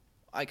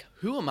 Like,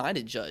 who am I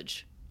to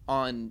judge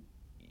on,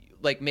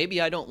 like, maybe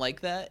I don't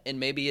like that, and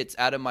maybe it's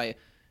out of my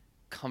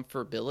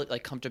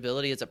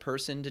comfortability as a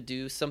person to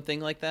do something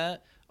like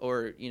that,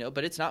 or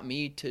but it's not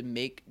me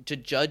to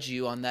judge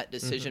you on that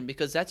decision,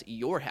 because that's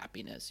your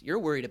happiness. You're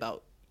worried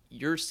about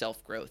your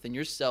self-growth and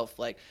your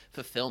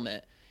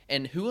fulfillment.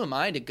 And who am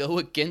I to go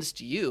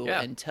against you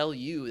and tell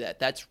you that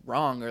that's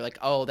wrong, or like,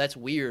 oh, that's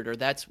weird, or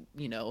that's,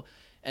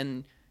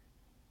 and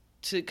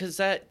because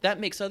that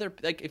makes other,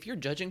 like, if you're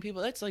judging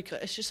people, that's like,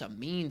 it's just a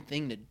mean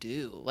thing to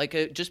do.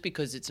 Like, just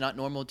because it's not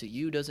normal to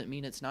you doesn't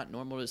mean it's not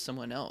normal to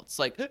someone else.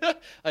 Like,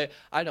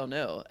 I don't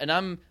know. And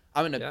I'm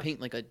going to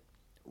paint like a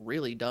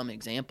really dumb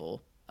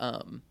example.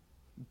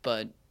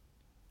 But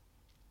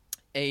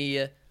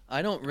I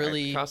don't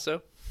really,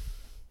 Picasso.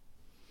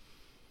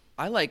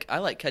 I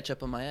like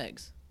ketchup on my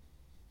eggs.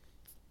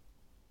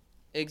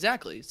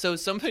 Exactly. So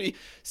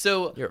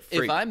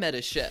if I met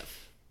a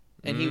chef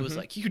and he was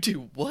like, "You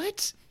do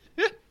what?"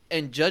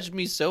 and judged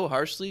me so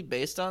harshly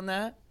based on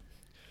that,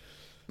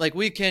 like,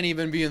 we can't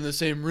even be in the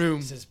same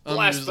room. This is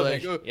blasphemy.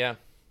 Like, oh. Yeah.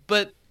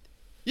 But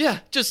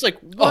just like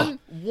one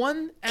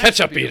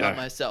ketchup attribute eater about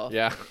myself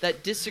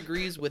that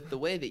disagrees with the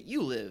way that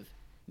you live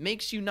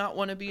makes you not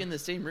want to be in the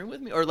same room with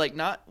me, or like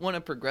not want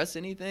to progress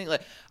anything.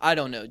 Like, I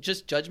don't know,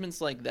 just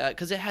judgments like that,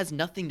 because it has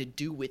nothing to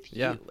do with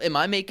you. Am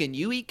I making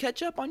you eat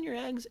ketchup on your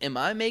eggs? Am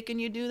I making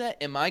you do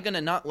that? Am I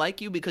gonna not like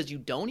you because you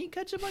don't eat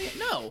ketchup on your?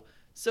 No.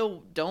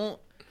 So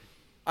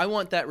I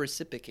want that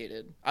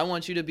reciprocated. I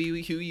want you to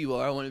be who you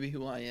are. I want to be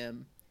who I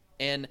am,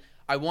 and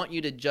I want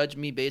you to judge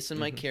me based on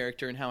my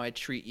character and how I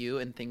treat you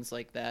and things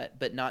like that,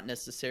 but not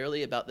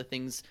necessarily about the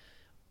things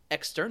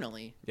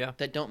externally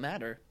that don't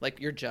matter,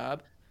 like your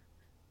job.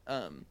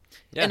 And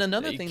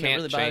another thing that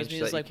really bothers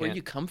me is like where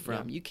you come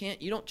from. You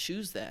don't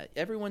choose that.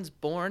 Everyone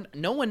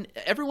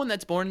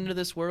that's born into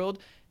this world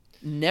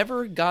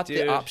never got Dude.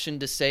 the option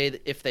to say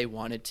that if they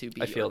wanted to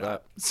be. I feel or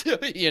not. So,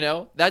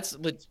 that's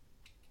what.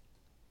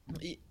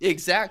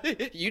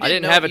 Exactly. You I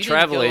didn't know, have a you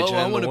travel didn't go, agent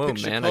I in want the to womb,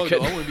 pick man.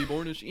 Chicago. I want to be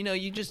born in. You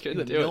Couldn't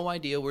have do no it.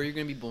 idea where you're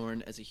going to be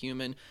born as a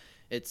human.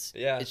 It's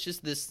Yeah. It's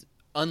just this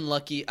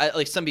unlucky.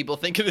 Like some people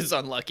think it is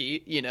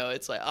unlucky.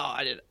 It's like, oh,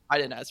 I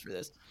didn't ask for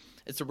this.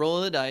 It's a roll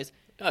of the dice.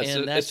 No, it's,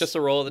 and it's just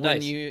a roll of the when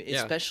dice. you,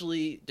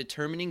 especially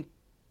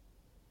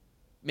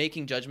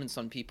making judgments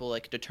on people,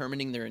 like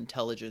determining their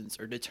intelligence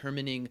or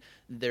determining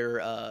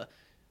their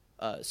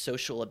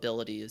social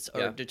abilities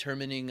or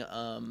determining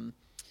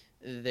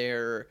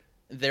their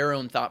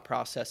own thought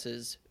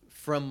processes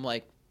from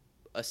like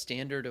a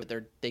standard of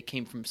they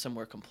came from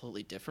somewhere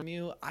completely different from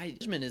you.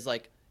 Judgment is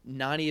like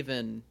not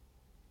even.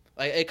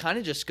 It kind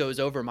of just goes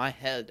over my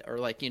head, or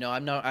like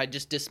I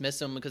just dismiss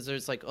them because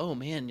there's like, oh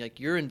man, like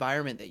your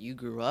environment that you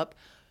grew up,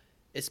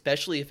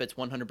 especially if it's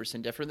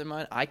 100% different than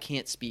mine, I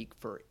can't speak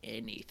for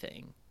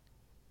anything.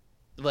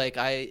 Like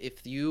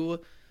if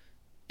you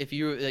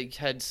like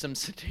had some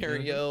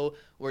scenario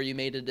where you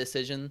made a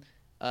decision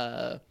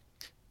that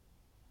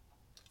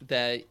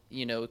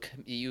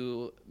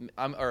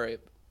I'm all right.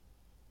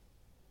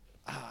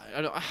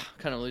 I'm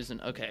kind of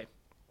losing. Okay.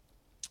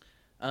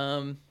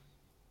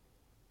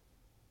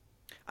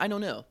 I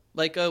don't know.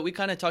 Like we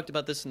kind of talked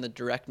about this in the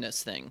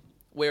directness thing,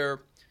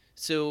 where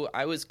so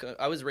I was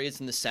raised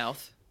in the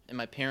South, and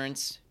my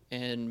parents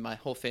and my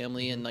whole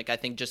family and like I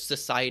think just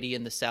society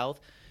in the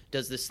South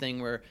does this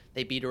thing where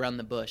they beat around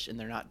the bush and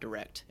they're not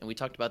direct. And we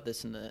talked about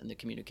this in the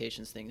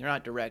communications thing. They're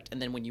not direct,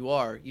 and then when you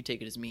are, you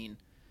take it as mean.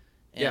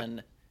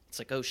 And it's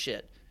like, oh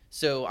shit.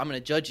 So I'm going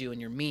to judge you and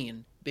you're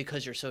mean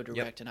because you're so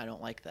direct and I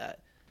don't like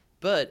that.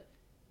 But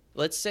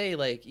let's say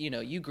like,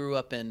 you grew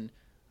up in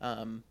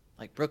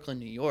like Brooklyn,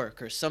 New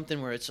York, or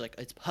something where it's like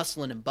it's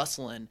hustling and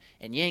bustling,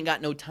 and you ain't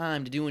got no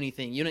time to do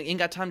anything. You ain't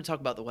got time to talk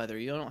about the weather.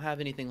 You don't have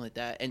anything like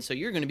that, and so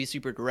you're going to be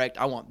super direct.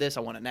 I want this.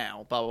 I want it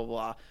now. Blah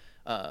blah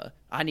blah.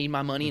 I need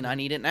my money and I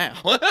need it now.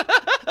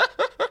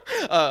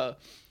 I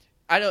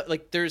don't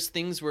like. There's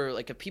things where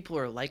like if people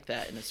are like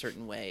that in a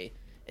certain way,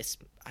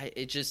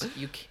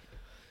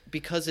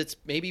 because it's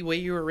maybe way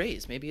you were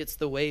raised. Maybe it's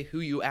the way who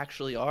you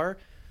actually are.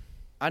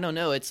 I don't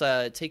know. It's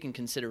taking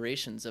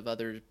considerations of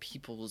other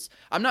people's.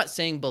 I'm not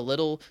saying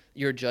belittle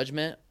your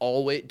judgment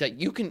always. That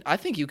you can. I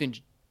think you can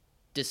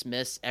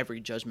dismiss every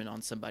judgment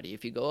on somebody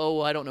if you go, oh,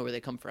 well, I don't know where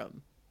they come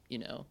from,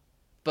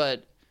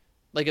 But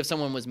like if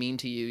someone was mean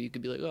to you, you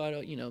could be like, oh, I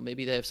don't.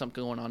 Maybe they have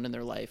something going on in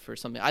their life or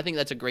something. I think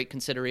that's a great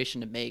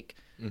consideration to make,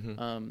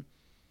 and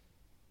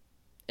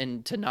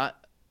to not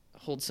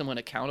hold someone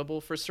accountable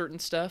for certain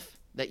stuff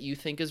that you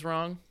think is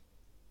wrong.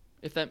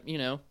 If that,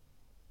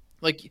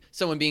 like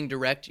someone being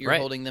direct, you're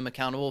holding them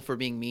accountable for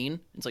being mean.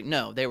 It's like,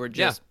 no, they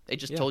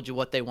just told you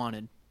what they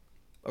wanted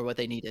or what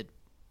they needed.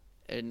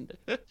 And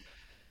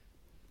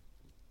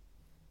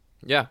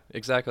yeah,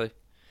 exactly.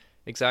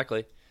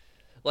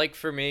 Like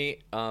for me,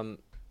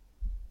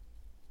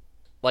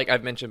 like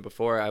I've mentioned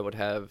before, I would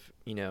have,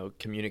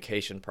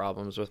 communication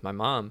problems with my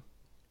mom.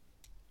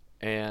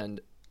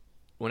 And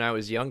when I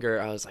was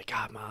younger, I was like,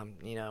 God, Mom,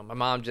 my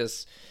mom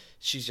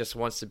she just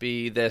wants to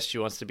be this, she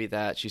wants to be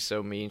that. She's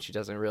so mean. She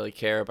doesn't really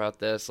care about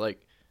this.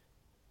 Like,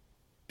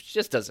 she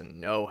just doesn't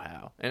know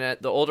how. And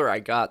the older I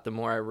got, the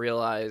more I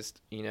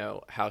realized,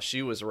 how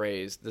she was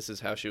raised. This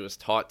is how she was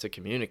taught to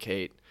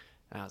communicate.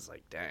 And I was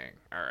like, dang,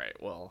 all right,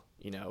 well,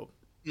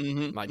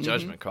 my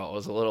judgment call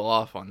was a little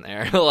off on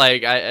there.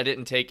 Like, I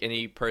didn't take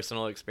any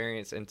personal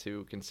experience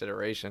into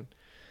consideration.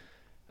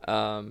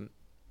 And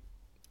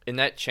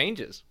that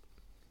changes.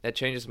 That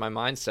changes my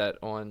mindset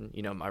on,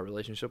 my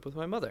relationship with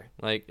my mother.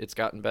 Like, it's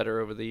gotten better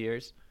over the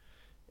years.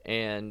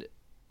 And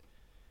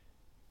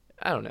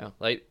I don't know.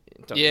 Like,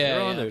 don't get me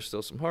wrong, there's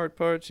still some hard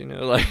parts,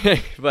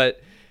 like,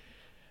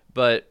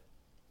 but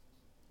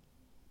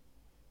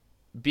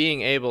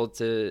being able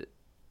to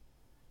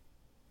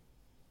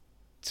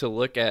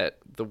look at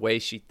the way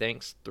she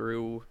thinks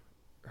through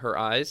her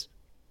eyes,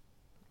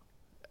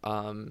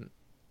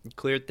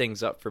 cleared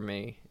things up for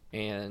me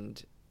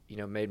and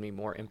made me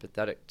more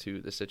empathetic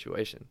to the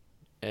situation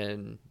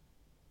and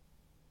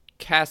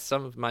cast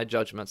some of my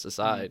judgments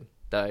aside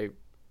that I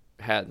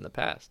had in the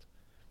past.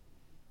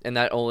 And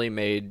that only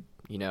made,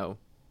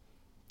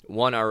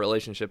 one, our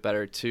relationship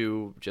better,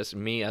 two, just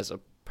me as a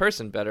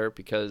person better,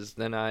 because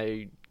then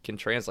I can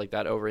translate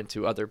that over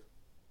into other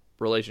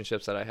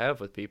relationships that I have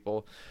with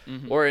people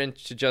or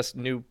into just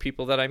new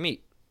people that I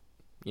meet.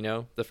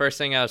 The first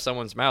thing out of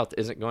someone's mouth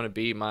isn't going to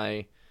be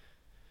my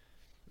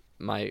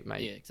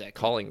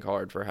calling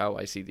card for how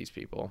I see these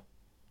people.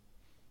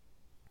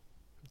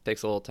 It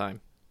takes a little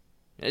time.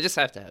 And I just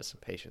have to have some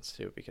patience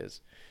too,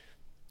 because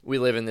we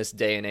live in this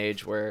day and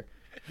age where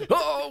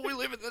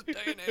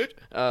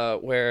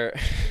where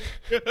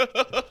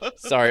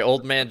sorry,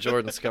 old man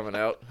Jordan's coming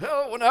out.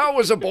 Oh, when I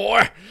was a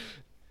boy.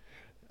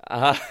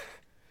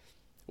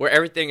 Where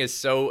everything is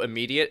so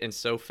immediate and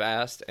so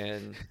fast,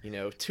 and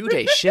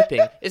 2-day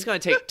shipping. It's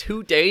going to take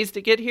 2 days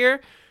to get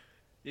here.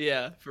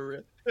 Yeah, for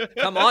real.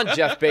 Come on,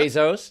 Jeff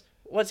Bezos.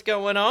 What's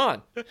going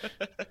on?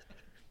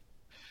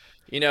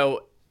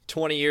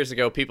 20 years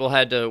ago, people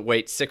had to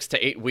wait 6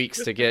 to 8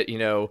 weeks to get,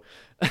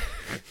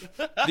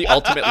 the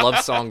Ultimate Love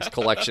Songs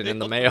collection in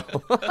the mail.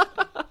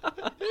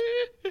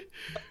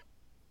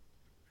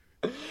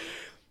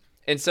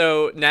 And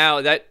so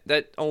now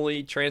that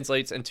only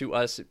translates into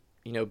us,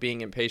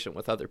 being impatient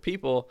with other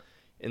people,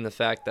 in the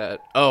fact that,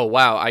 oh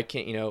wow, I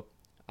can't,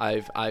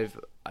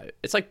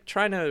 it's like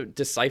trying to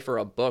decipher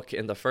a book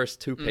in the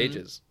first 2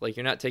 pages. Like,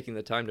 you're not taking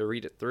the time to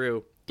read it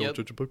through. Don't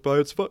judge a book by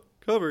its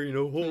cover,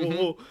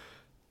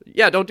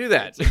 Yeah, don't do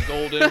that. It's a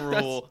golden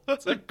rule.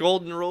 It's a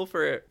golden rule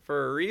for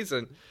a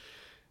reason.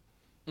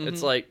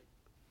 It's like,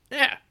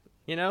 yeah,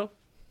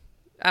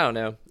 I don't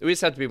know. We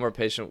just have to be more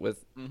patient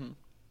with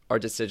our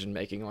decision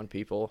making on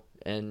people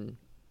and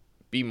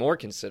be more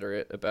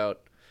considerate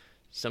about.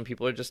 Some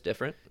people are just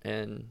different,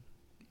 and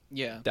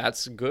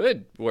that's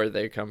good where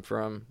they come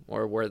from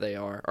or where they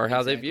are or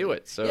how they view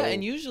it. So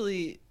and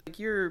usually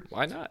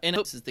why not? And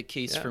this is the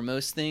case for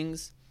most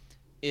things.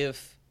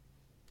 If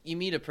you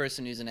meet a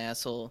person who's an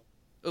asshole,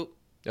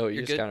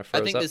 you just kind of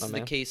froze I think up, this is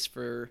the case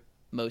for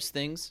most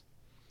things,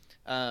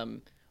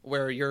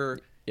 where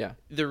you're. Yeah.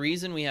 The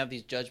reason we have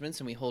these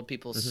judgments and we hold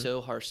people so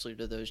harshly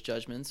to those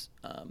judgments,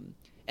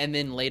 and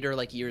then later,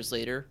 like years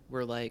later,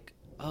 we're like,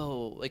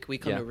 we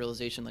come to a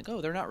realization like,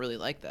 they're not really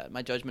like that.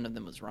 My judgment of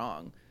them was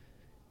wrong.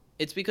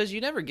 It's because you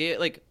never get,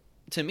 like,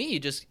 to me, you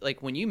just,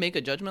 like, when you make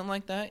a judgment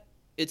like that,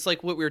 it's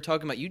like what we were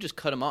talking about. You just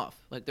cut them off.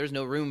 Like, there's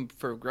no room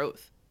for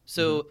growth.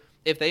 So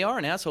if they are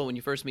an asshole when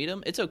you first meet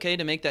them, it's okay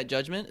to make that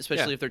judgment,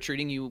 especially if they're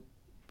treating you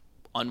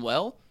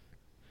unwell,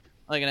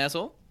 like an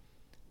asshole.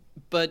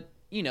 But,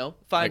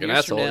 5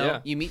 years from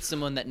now, you meet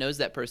someone that knows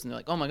that person. They're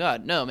like, oh, my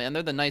God, no, man,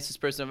 they're the nicest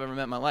person I've ever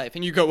met in my life.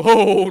 And you go,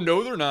 oh,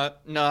 no, they're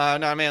not.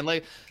 Nah, man,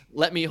 like,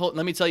 let me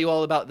tell you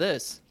all about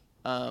this.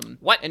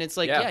 What? And it's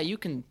like,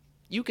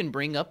 you can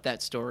bring up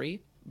that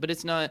story, but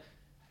it's not.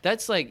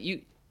 That's like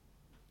you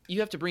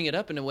have to bring it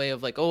up in a way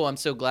of like, oh, I'm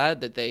so glad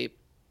that they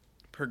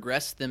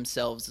progressed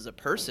themselves as a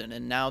person,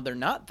 and now they're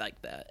not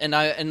like that. And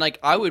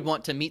I would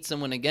want to meet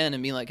someone again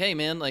and be like, hey,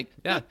 man, like,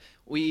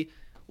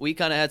 we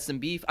kind of had some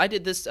beef. I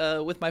did this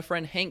with my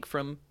friend Hank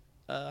from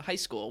high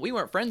school. We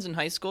weren't friends in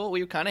high school.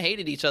 We kind of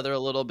hated each other a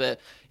little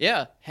bit.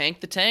 Yeah, Hank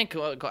the Tank.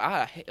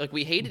 Like,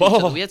 we hated each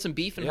other. We had some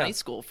beef in high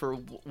school for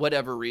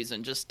whatever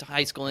reason, just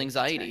high school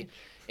anxiety.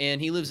 And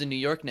he lives in New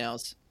York now.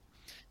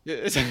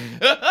 Propane's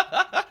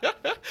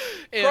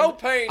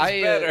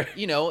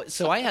better.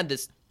 So I had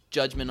this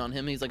judgment on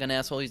him. He's like an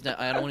asshole. I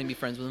don't want to be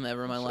friends with him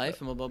ever in my life,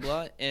 and blah, blah,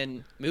 blah.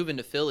 And moving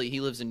to Philly, he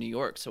lives in New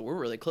York, so we're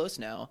really close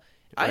now.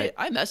 Right.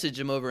 I messaged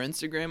him over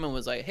Instagram and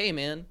was like, hey,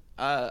 man,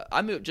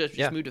 I moved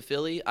to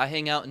Philly. I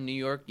hang out in New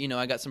York.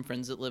 I got some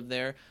friends that live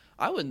there.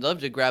 I would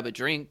love to grab a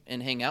drink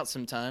and hang out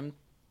sometime.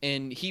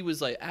 And he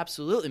was like,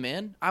 absolutely,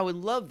 man. I would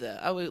love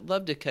that. I would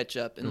love to catch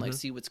up and like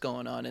see what's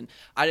going on.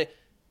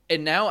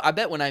 And now I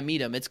bet when I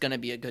meet him, it's going to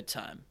be a good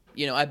time.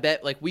 I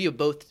bet like we have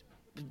both,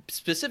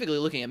 specifically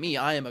looking at me,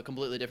 I am a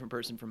completely different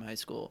person from high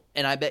school.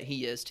 And I bet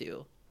he is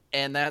too.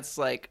 And that's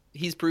like,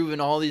 he's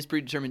proven all these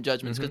predetermined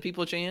judgments because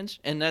people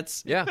change. And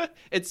that's,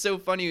 it's so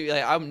funny.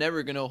 Like, I'm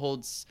never going to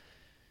hold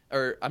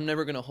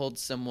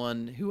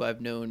someone who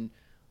I've known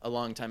a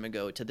long time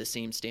ago to the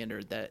same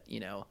standard that,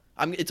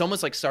 it's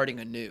almost like starting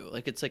anew.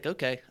 Like, it's like,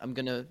 okay, I'm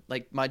going to,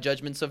 like, my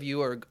judgments of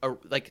you are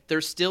like, they're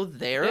still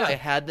there. Yeah. I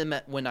had them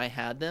when I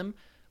had them,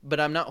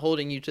 but I'm not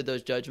holding you to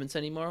those judgments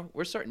anymore.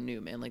 We're starting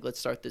new, man. Like, let's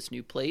start this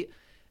new plate.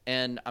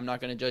 And I'm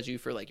not going to judge you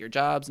for, like, your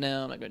jobs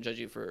now. I'm not going to judge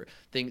you for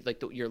things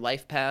like your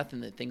life path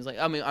and the things like,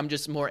 I mean, I'm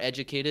just more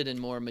educated and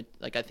more,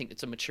 like, I think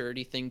it's a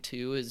maturity thing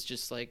too, is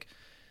just like,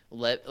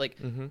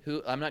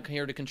 I'm not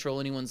here to control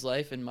anyone's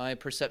life, and my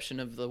perception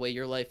of the way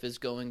your life is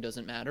going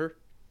doesn't matter.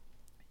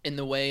 In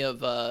the way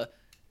of,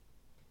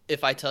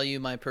 if I tell you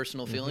my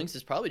personal feelings,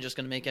 it's probably just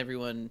going to make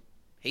everyone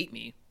hate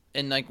me.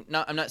 And like,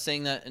 I'm not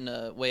saying that in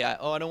a way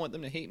I don't want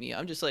them to hate me.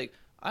 I'm just like,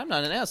 I'm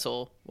not an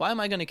asshole. Why am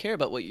I going to care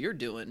about what you're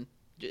doing?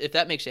 If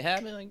that makes you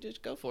happy, like,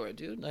 just go for it,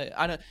 dude.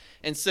 I don't.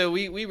 And so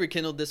we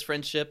rekindled this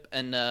friendship,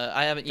 and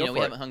I haven't, we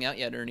haven't hung out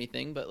yet or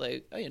anything, but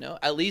like,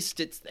 at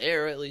least it's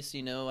there. At least,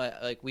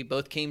 we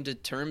both came to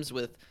terms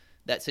with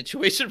that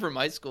situation from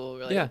high school.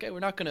 We're like,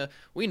 okay,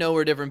 we know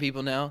we're different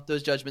people now.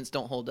 Those judgments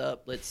don't hold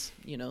up. Let's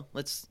kind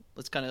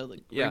of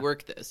like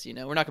rework this.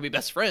 We're not gonna be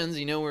best friends.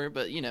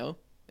 But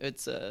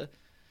it's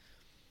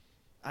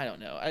I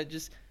don't know. I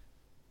just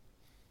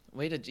I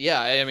mean,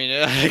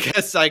 I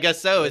guess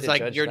so. It's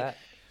like you're. That.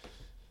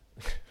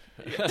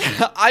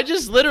 I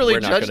just literally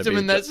judged him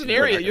in that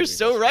scenario. You're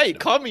so right.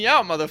 Call me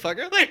out,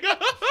 motherfucker. Like,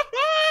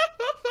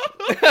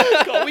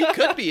 we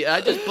could be.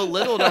 I just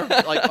belittled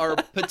our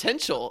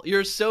potential.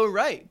 You're so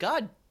right.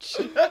 God.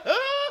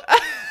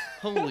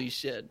 Holy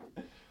shit.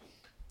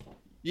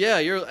 Yeah,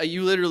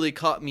 you literally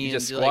caught me. You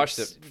just squashed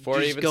it before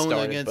it even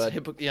started.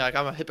 Like,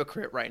 I'm a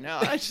hypocrite right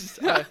now.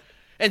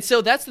 And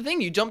so that's the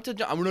thing. You jump to.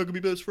 We're not gonna be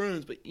best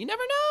friends, but you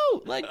never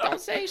know. Like,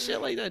 don't say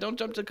shit like that. Don't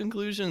jump to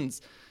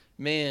conclusions.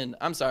 Man,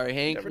 I'm sorry,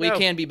 Hank. We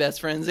can be best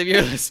friends if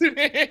you're listening.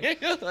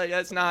 Like,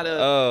 that's not a.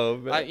 Oh,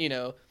 man.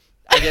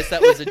 I guess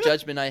that was a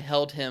judgment I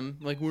held him.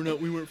 Like, we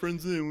weren't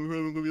friends then. We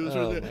weren't going to be Oh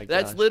friends my then.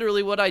 That's gosh.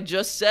 literally what I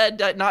just said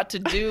not to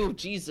do.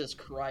 Jesus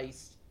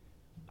Christ.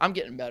 I'm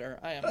getting better.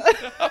 I am.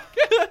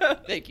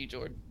 Thank you,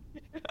 Jordan.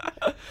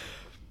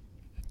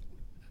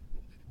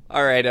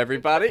 All right,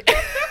 everybody.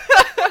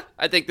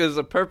 I think this is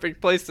a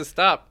perfect place to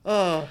stop.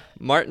 Oh,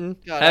 Martin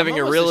God, having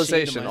I'm a almost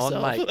ashamed realization of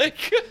on myself.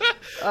 mic. Like,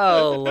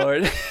 Oh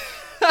Lord.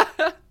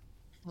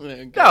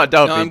 no,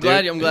 don't I'm be,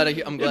 glad. dude. I'm glad. I'm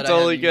You're glad.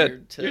 totally I have you good.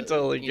 here to, You're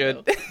totally you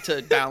good. know,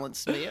 to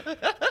balance me.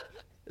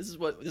 This is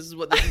what this is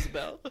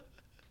about.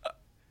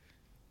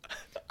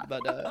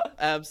 But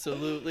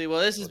absolutely. Well,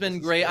 this has been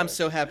great. I'm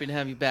so happy to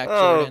have you back,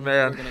 Oh, Jordan.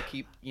 man. We're gonna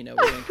keep. We're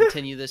gonna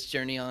continue this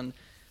journey on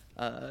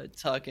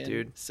talking,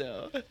 Dude.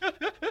 So,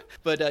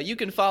 but you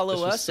can follow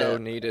This was us. so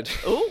at, needed.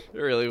 Oh It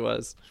really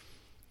was.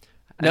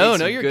 I no, need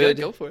some you're good.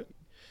 Go for it.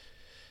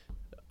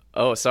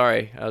 Oh,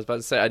 sorry. I was about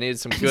to say I needed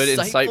some good,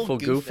 insightful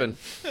goofing.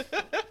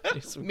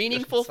 Need some good,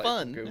 Meaningful insightful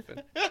fun.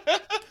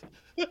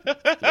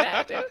 goofing.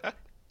 Yeah, dude.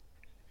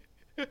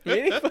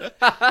 Meaningful.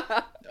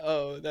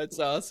 Oh, that's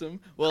awesome.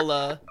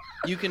 Well,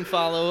 you can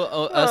follow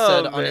us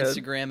Oh, on man.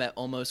 Instagram at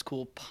Almost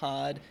Cool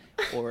Pod,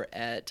 or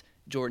at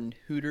Jordan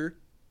Hooter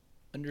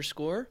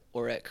 _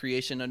 or at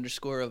creation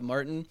 _ of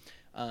Martin.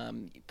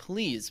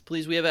 Please,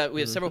 we have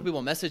several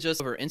people message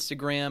us over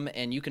Instagram,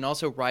 and you can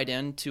also write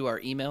into our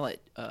email at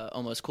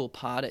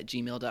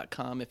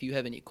almostcoolpod@gmail.com if you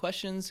have any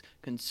questions,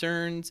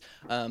 concerns,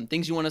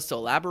 things you want us to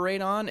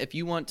elaborate on. If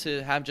you want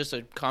to have just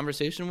a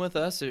conversation with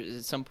us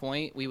at some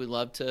point, we would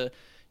love to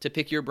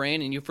pick your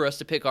brain and for us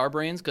to pick our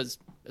brains, because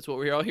that's what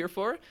we're all here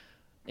for.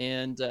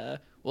 And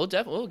we'll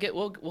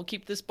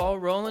keep this ball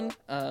rolling.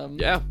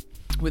 Yeah.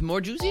 With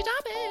more juicy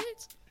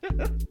topics.